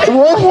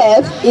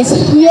Rohef is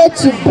here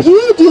to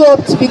build you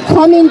up to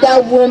becoming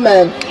that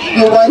woman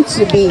you want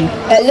to be.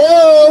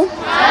 Hello?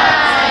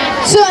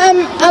 Hi. So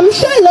I'm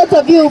sure a lot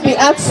of you will be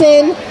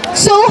asking,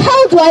 so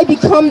how do I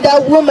become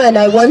that woman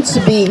I want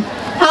to be?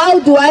 How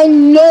do I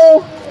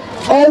know,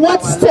 or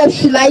what steps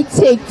should I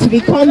take to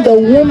become the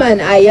woman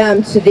I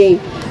am today?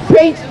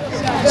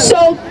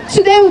 So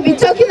today we'll be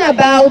talking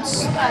about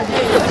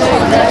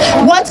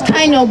what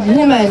kind of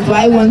woman do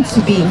I want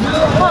to be.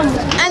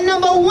 And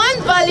number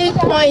one valid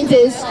point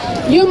is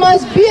you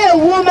must be a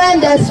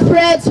woman that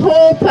spreads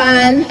hope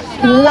and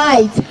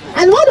light.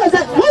 And what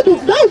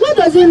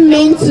does it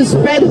mean to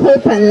spread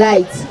hope and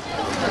light?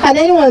 Can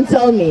anyone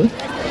tell me?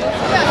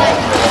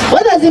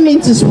 What does it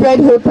mean to spread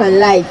hope and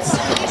light?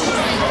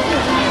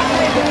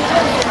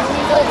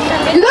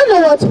 You don't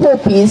know what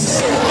hope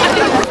is?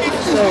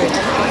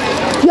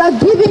 You are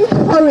giving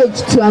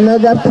courage to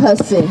another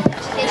person.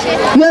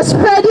 You are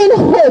spreading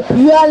hope.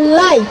 You are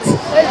light.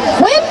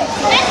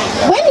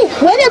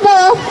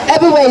 Whenever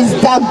everywhere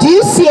is dark, do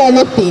you see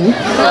anything?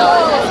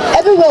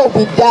 Everywhere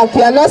will be dark.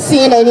 You are not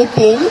seeing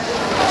anything.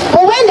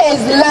 But when there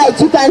is light,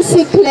 you can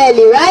see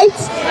clearly, right?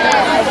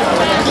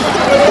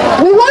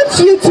 We want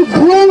you to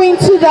grow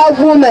into that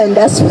woman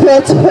that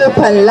spreads hope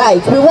and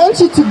light. We want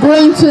you to grow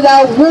into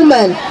that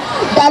woman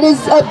that is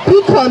a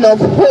beacon of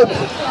hope,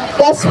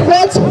 that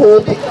spreads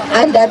hope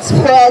and that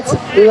spreads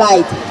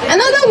light.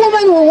 Another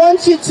woman we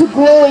want you to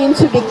grow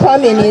into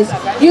becoming is,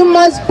 you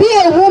must be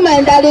a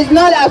woman that is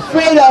not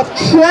afraid of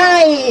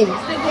trying.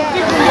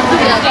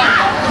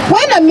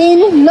 When I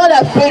mean not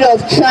afraid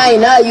of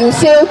trying, you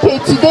say, okay,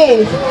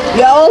 today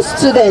we are all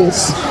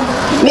students.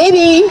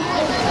 Maybe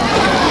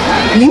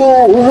you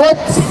wrote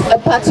a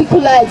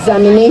particular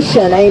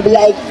examination and you be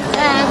like,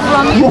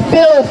 you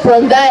failed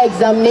from that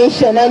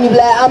examination and you be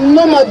like, I'm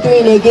no more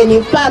doing it again.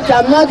 In fact,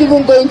 I'm not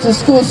even going to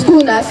school.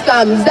 School na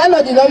scam. Is that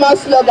not the normal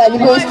slogan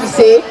you're supposed to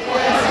say?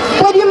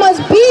 But you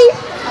must be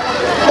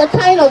the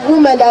kind of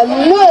woman that,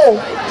 no,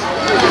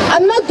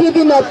 I'm not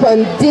giving up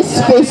on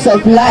this phase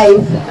of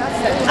life.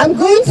 I'm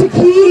going to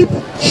keep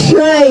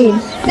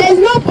trying. There's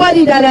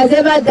nobody that has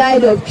ever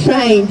died of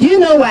trying. Do you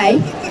know why?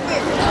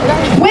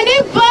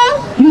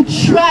 Whenever you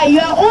try, you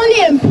are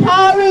only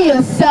empowering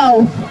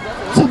yourself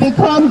to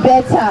become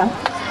better.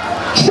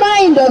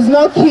 Trying does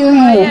not kill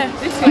you.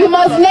 You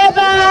must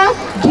never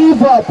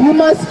give up. You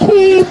must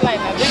keep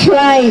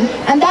trying.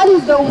 And that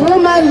is the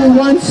woman we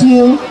want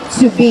you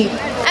to be.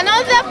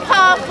 Another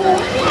powerful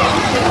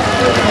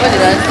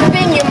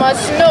thing you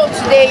must know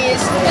today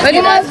is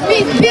you must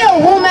be a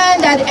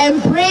woman that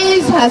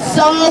embraces her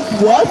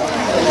self-worth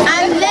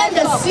and learn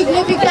the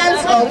significance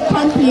of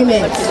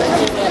compliments.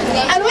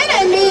 And when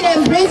I mean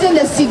embracing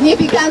the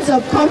significance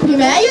of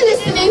compliment. Are you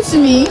listening to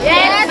me?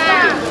 Yes,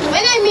 ma'am.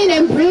 When I mean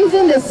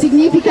embracing the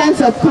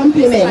significance of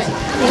compliment,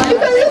 you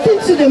can look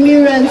into the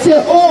mirror and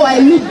say, oh, I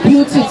look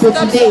beautiful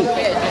today.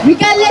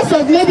 Regardless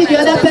of maybe the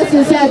other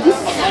person say,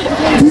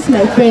 this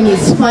my friend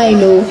is fine,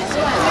 oh.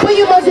 But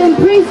you must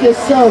embrace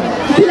yourself.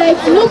 Be like,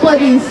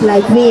 nobody is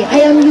like me. I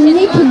am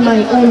unique in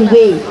my own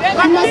way.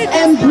 You must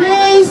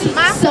embrace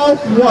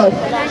self-worth.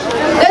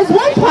 There's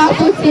one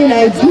powerful thing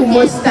I do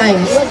most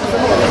times.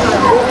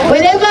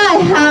 Whenever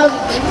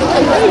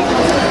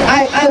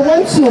I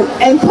want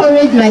to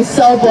encourage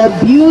myself or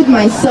build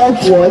my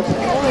self-worth,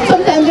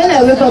 sometimes when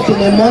I wake up in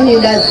the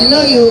morning, that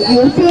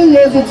you feel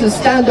lazy to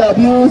stand up,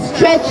 you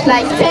stretch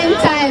like 10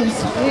 times.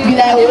 Be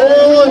like,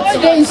 oh,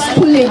 today is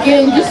school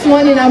again. This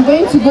morning I'm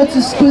going to go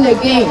to school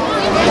again.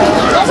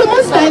 So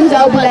most times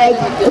I'll be like,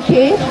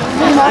 okay,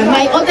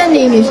 my other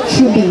name is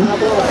Chubi.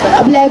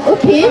 I'll be like,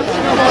 okay,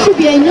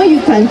 Chubi, I know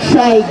you can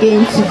try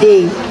again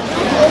today.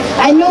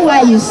 I know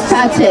why you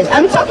started.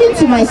 I'm talking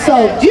to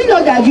myself. Do you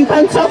know that you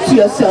can talk to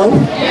yourself?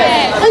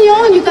 On your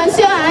own, you can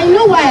say, I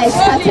know why I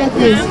started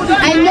this.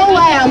 I know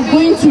why I'm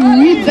going to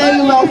read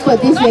very well for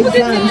this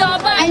exam.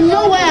 I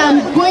know why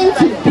I'm going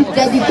to be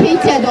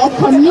dedicated or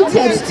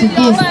committed to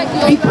this,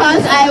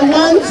 because I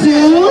want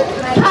to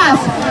pass.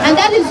 And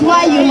that is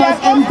why you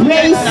must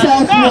embrace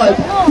self-worth.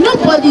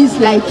 Nobody is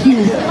like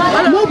you.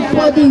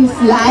 Nobody is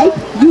like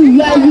you.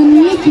 You are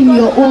unique in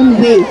your own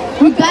way.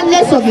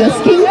 Regardless of your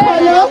skin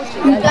color,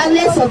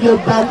 regardless of your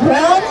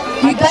background,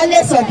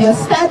 regardless of your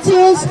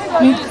status,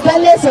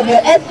 regardless of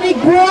your ethnic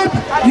group,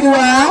 you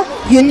are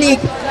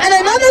unique. And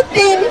another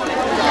thing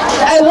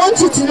I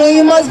want you to know,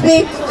 you must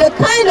be the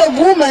kind of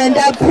woman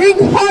that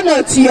brings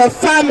honor to your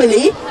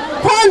family,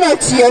 honor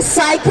to your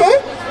cycle,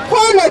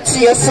 honor to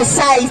your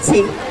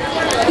society.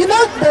 You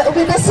know,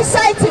 with the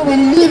society we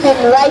live in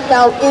right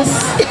now is,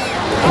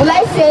 will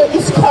I say,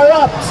 is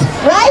corrupt,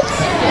 right?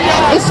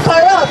 It's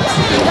corrupt.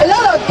 A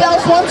lot of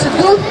girls want to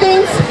do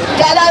things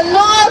that are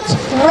not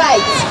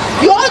right.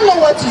 You all know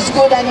what is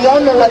good and you all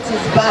know what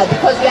is bad,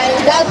 because we are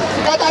in that,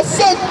 like I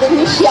said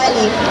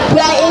initially, we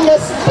are in a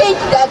state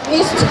that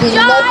needs to be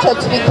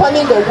nurtured to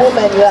becoming the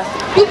woman we are.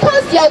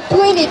 Because you are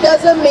doing it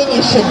doesn't mean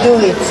you should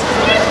do it.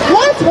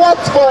 What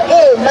worked for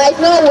A might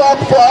not work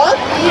for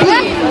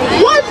B.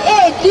 What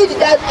A did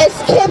that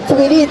escaped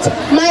with it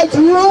might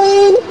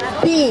ruin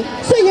B.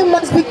 So you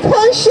must be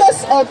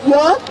conscious of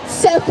your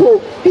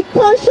circle. Be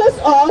conscious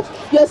of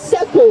your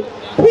circle.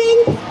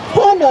 Bring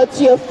honor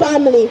to your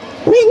family.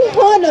 Bring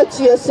honor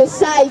to your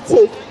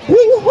society.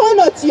 Bring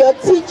honor to your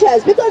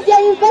teachers, because they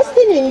are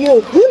investing in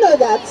you. You know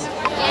that.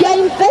 They are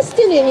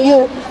investing in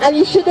you, and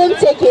you shouldn't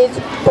take it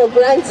for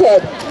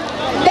granted.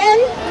 Then,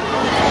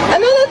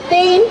 another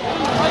thing,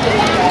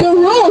 the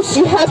roles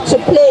you have to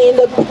play in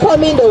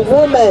becoming the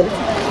woman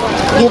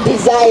you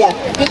desire.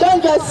 You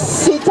don't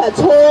just sit at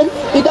home,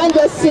 you don't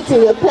just sit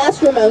in your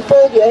classroom and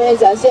fold your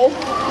hands and say,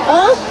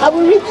 I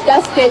will reach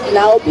that stage and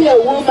I will be a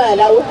woman,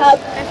 I will have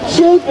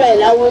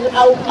children,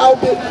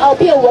 I'll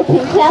be a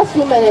working class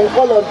woman and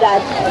all of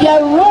that. There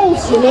are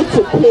roles you need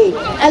to play,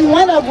 and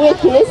one of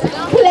which is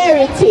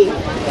clarity.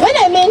 When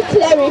I mean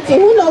clarity,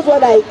 who knows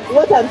what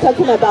I'm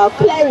talking about?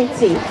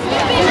 Clarity.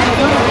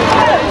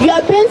 You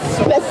are being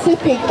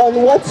specific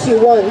on what you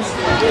want.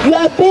 You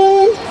are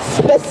being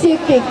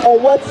specific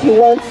on what you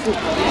want to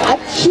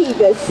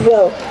achieve as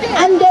well.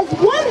 And there's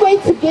one way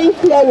to gain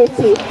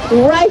clarity.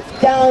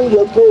 Write down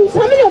your goals.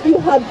 How many of you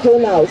have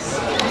journals?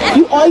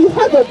 You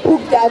have a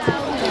book that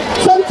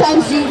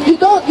sometimes you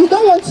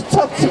don't want to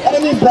talk to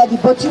anybody,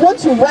 but you want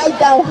to write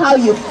down how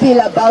you feel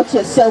about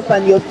yourself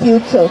and your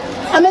future.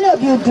 How many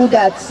of you do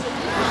that?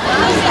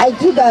 I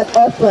do that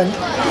often.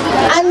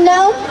 And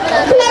now,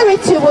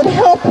 clarity will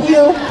help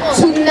you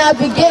to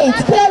navigate.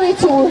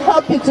 Clarity will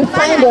help you to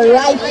find the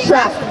right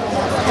track.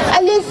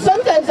 At least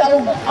sometimes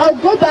I'll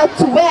go back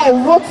to where I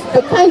wrote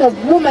the kind of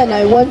woman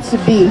I want to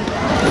be.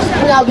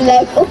 And I'll be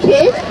like,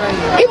 okay,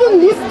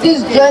 even if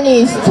this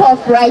journey is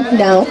tough right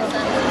now,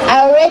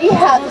 I already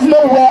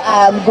know where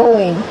I am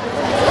going.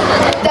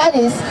 That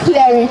is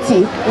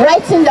clarity.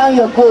 Writing down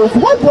your goals.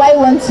 What do I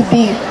want to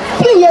be?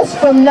 A few years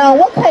from now,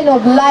 what kind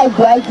of life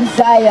do I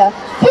desire?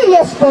 A few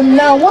years from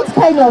now, what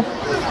kind of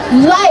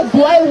life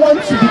do I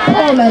want to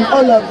become, and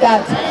all of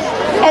that?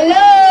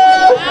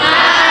 Hello?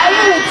 Are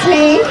you with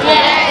me?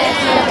 Yes.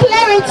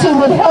 Clarity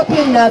will help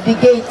you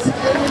navigate.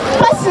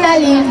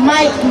 Personally,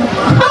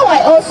 how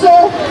I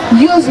also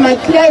use my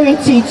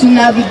clarity to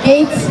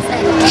navigate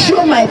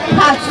through my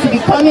path to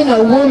becoming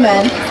a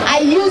woman, I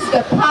use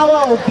the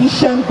power of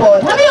vision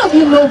board. How many of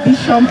you know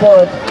vision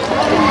board?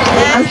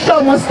 I'm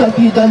sure most of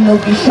you don't know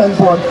vision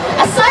board.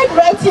 Aside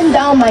writing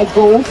down my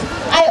goals,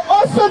 I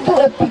also do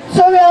a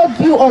pictorial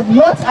view of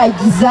what I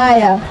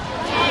desire.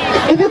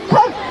 If you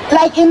come,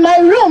 like in my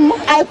room,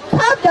 I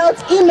carved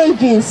out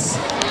images,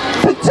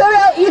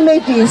 pictorial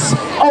images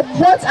of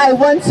what I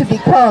want to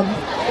become.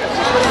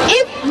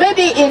 If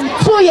maybe in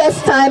 2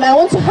 years' time I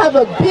want to have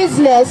a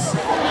business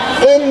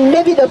in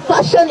maybe the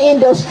fashion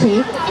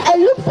industry, I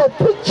look for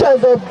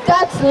pictures of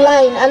that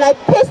line and I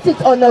paste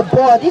it on a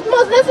board. It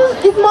must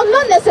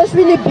not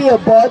necessarily be a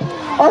board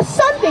or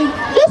something.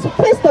 Just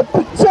paste a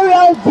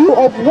pictorial view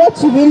of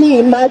what you really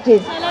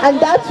imagine, and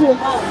that will,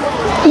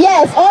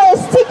 yes, or a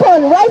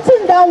stick-on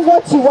writing down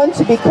what you want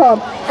to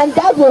become, and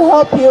that will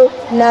help you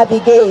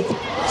navigate.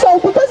 So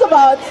because of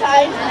our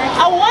time,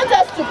 I want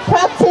us to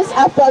practice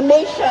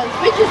affirmations,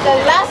 which is the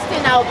last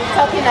thing I'll be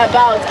talking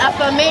about.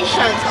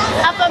 Affirmations.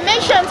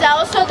 Affirmations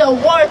are also the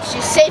words you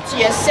say to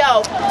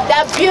yourself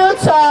that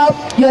builds up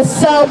your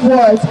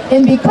self-worth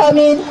in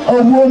becoming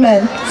a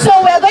woman. So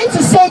we're going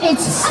to say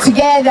this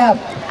together.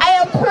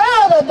 I am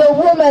proud of the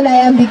woman I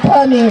am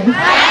becoming.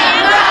 I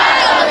am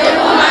proud of the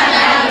woman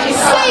I am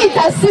becoming. Say it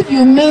as if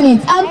you mean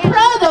it. I'm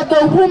proud of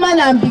the woman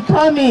I'm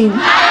becoming. I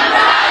am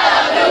proud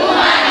of the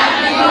woman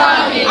I'm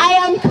becoming. I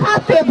am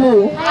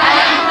capable. I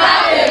am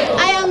capable.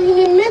 I am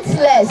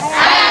limitless. I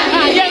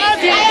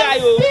am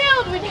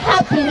filled with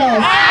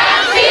happiness. I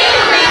am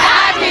filled with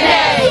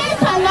happiness. Fear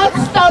cannot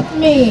stop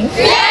me.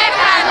 Fear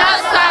cannot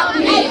stop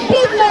me. I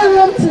give no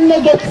room to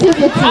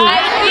negativity. I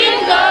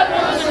give no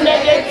room to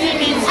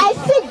negativity. I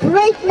see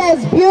greatness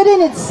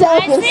building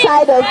itself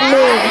inside of me.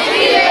 I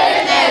see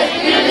greatness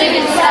building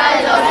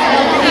inside of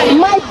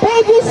me. My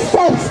baby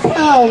steps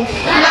count.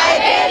 My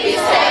baby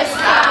steps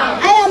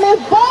count. I am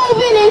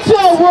evolving into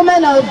a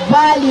woman of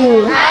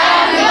value. I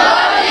am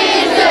evolving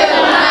into a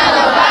woman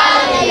of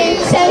value. I am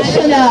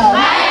intentional.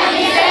 I am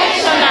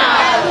intentional.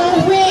 I will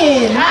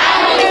win. I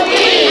will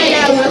win. And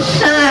I will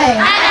shine.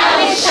 And I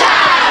will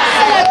shine.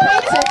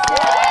 Celebrate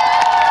yourself.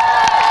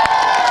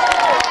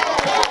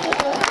 Thank you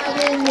for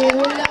having me.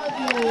 We love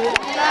you.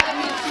 Love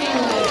you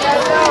too.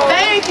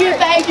 Thank you,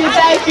 thank you,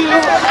 thank you.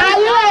 Are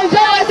you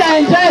enjoying what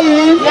I'm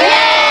enjoying?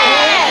 Yes.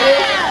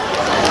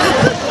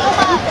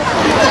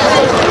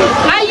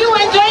 Are you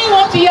enjoying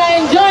what you are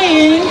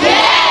enjoying? Yes.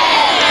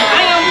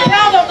 I am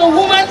proud of the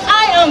woman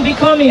I am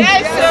becoming.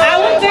 Yes, I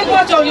won't take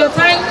much of your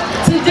time.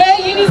 Today,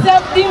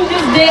 UNICEF deemed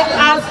this day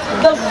as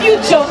the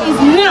future is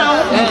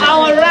now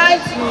our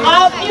right,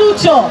 our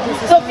future.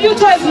 The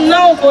future is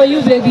now for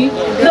you, baby.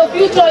 The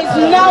future is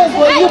now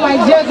for you, my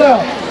dear girl.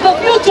 The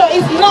future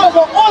is now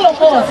for all of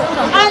us.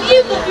 And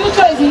if the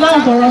future is now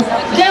for us,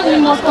 then we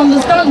must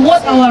understand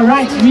what our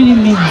right really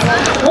means.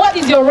 What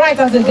is your right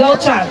as a girl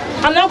child?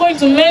 I'm not going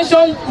to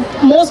mention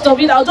most of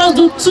it. I'll just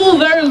do two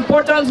very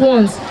important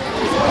ones.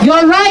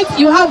 Your right,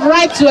 you have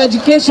right to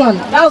education.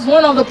 That's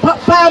one of the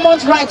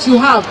paramount rights you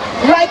have.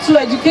 Right to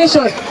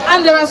education.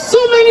 And there are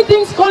so many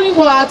things calling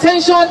for our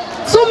attention,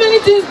 so many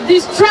things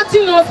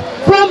distracting us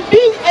from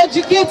being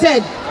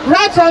educated.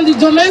 Right from the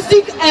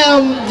domestic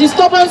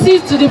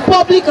disturbances to the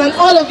public and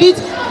all of it.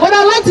 But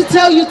I'd like to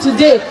tell you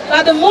today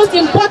that the most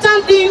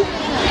important thing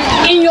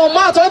in your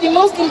mouth, or the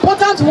most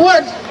important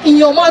word in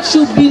your mouth,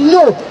 should be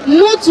no.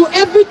 No to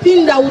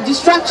everything that will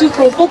distract you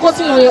from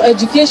focusing on your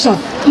education.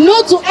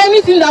 No to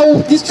anything that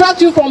will distract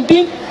you from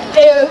being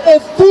a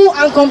full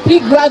and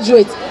complete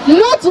graduate.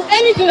 No to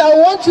anything that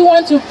will want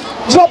to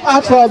drop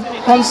out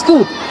from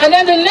school. And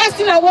then the next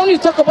thing I want you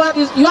to talk about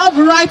is you have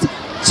right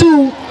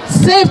to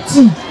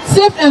safety,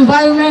 safe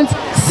environment,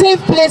 safe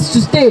place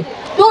to stay.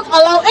 Don't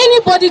allow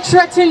anybody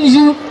threaten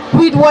you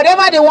with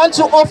whatever they want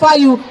to offer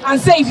you and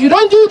say if you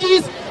don't do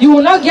this, you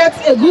will not get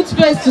a good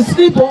space to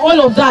sleep or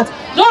all of that.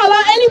 Don't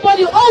allow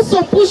anybody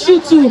also push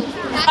you to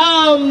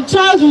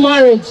child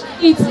marriage.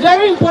 It's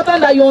very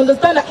important that you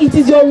understand that it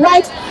is your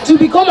right to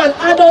become an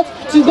adult,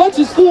 to go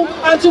to school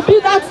and to be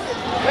that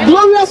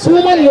glorious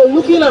woman you're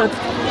looking at.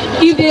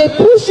 If they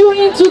push you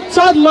into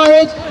child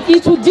marriage,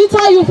 it will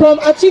deter you from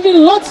achieving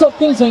lots of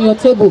things on your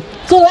table.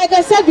 So like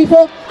I said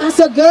before, as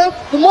a girl,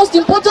 the most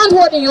important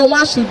word in your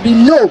mouth should be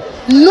no.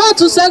 No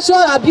to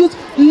sexual abuse,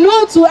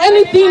 no to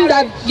anything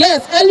that,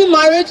 yes, early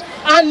marriage,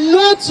 and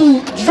no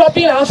to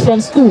dropping out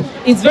from school.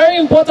 It's very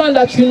important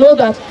that you know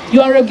that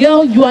you are a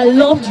girl, you are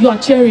loved, you are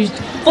cherished.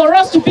 For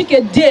us to pick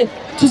a day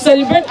to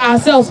celebrate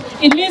ourselves,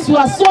 it means you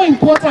are so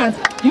important.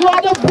 You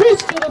are the bridge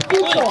to the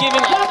future. You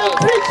are the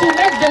bridge to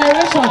next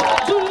generation.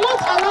 Do not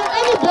allow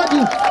anybody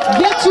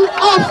get you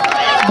off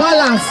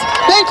balance.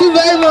 Thank you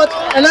very much,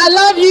 and I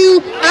love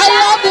you. I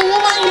love the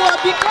woman you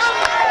have become.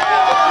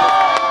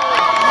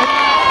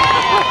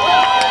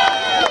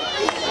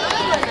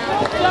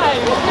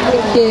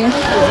 Okay.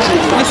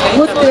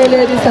 Good day,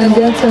 ladies and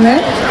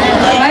gentlemen.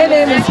 My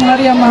name is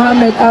Maria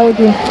Mohammed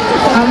Audi.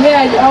 I'm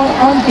here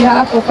on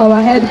behalf of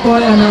our head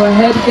boy and our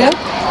head girl.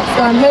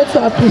 So I'm here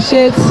to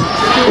appreciate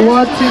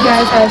what you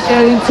guys are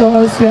sharing to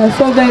us. We are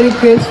so very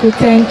grateful.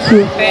 Thank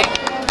you.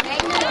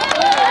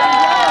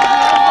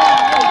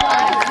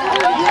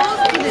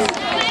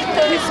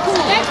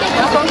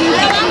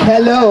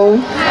 Hello.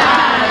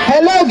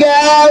 Hello,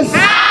 girls.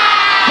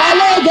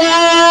 Hello,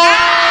 girls.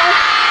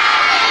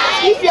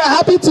 If you're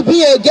happy to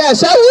be a girl,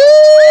 shall we?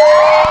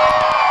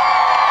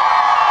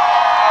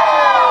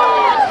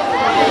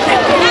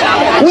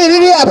 We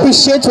really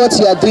appreciate what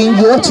you are doing,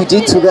 what you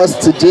did to us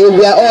today.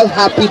 We are all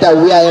happy that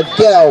we are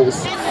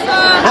girls.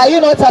 Are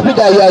you not happy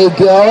that you are a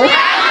girl?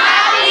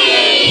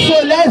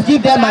 So let's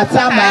give them a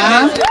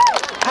tama.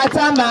 A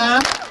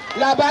tama.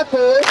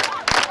 Labako,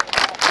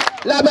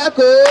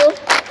 Labako,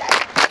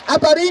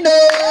 Aparino.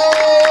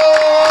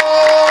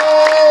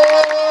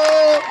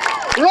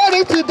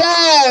 Ready to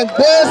dance,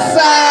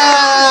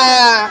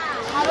 Bossa.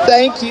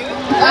 Thank you.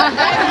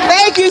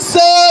 Thank you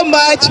so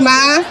much,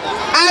 ma.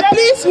 And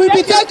please, we'll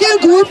be taking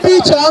group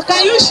picture.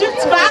 Can you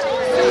shift back?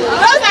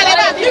 Those are the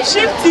ones you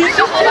shifting.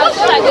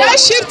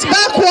 Just shift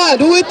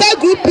backward. We will take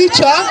group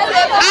picture.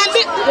 And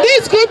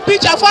this group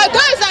picture, for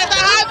those that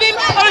are having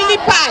only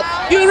pad,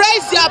 you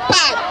raise your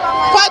pad.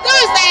 For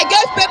those that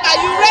get paper,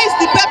 you raise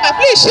the paper.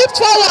 Please shift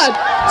forward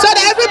so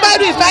that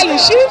everybody is valid.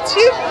 Shift,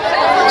 shift,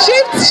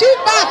 shift, shift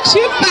back,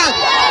 shift back.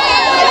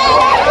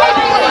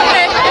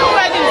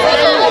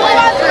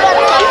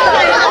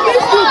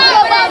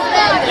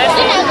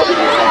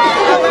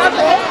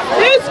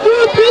 This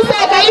group, please,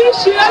 can you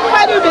show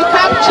everybody will be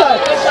captured?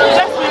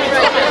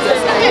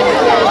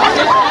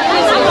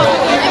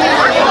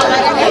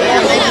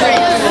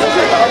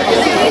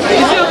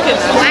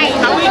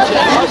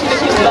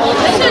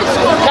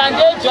 Can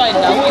they join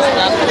now?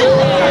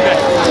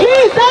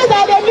 Please, those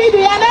at the middle,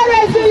 you are not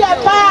raising your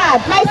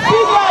pad. My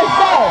seniors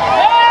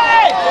there.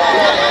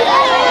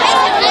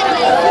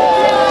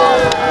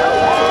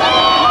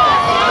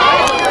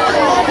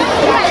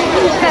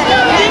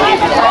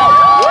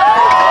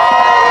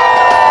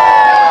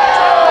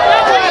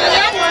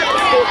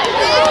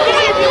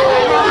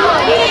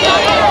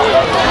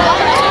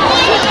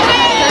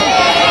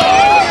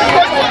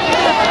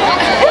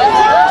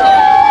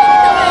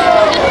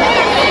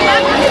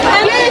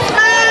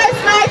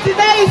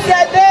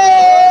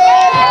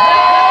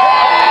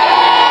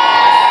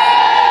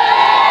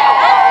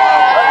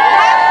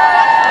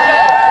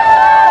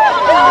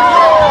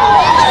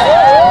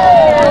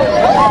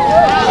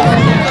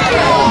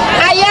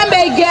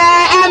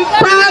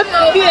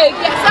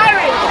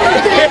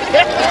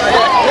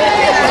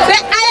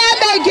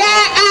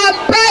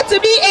 To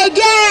be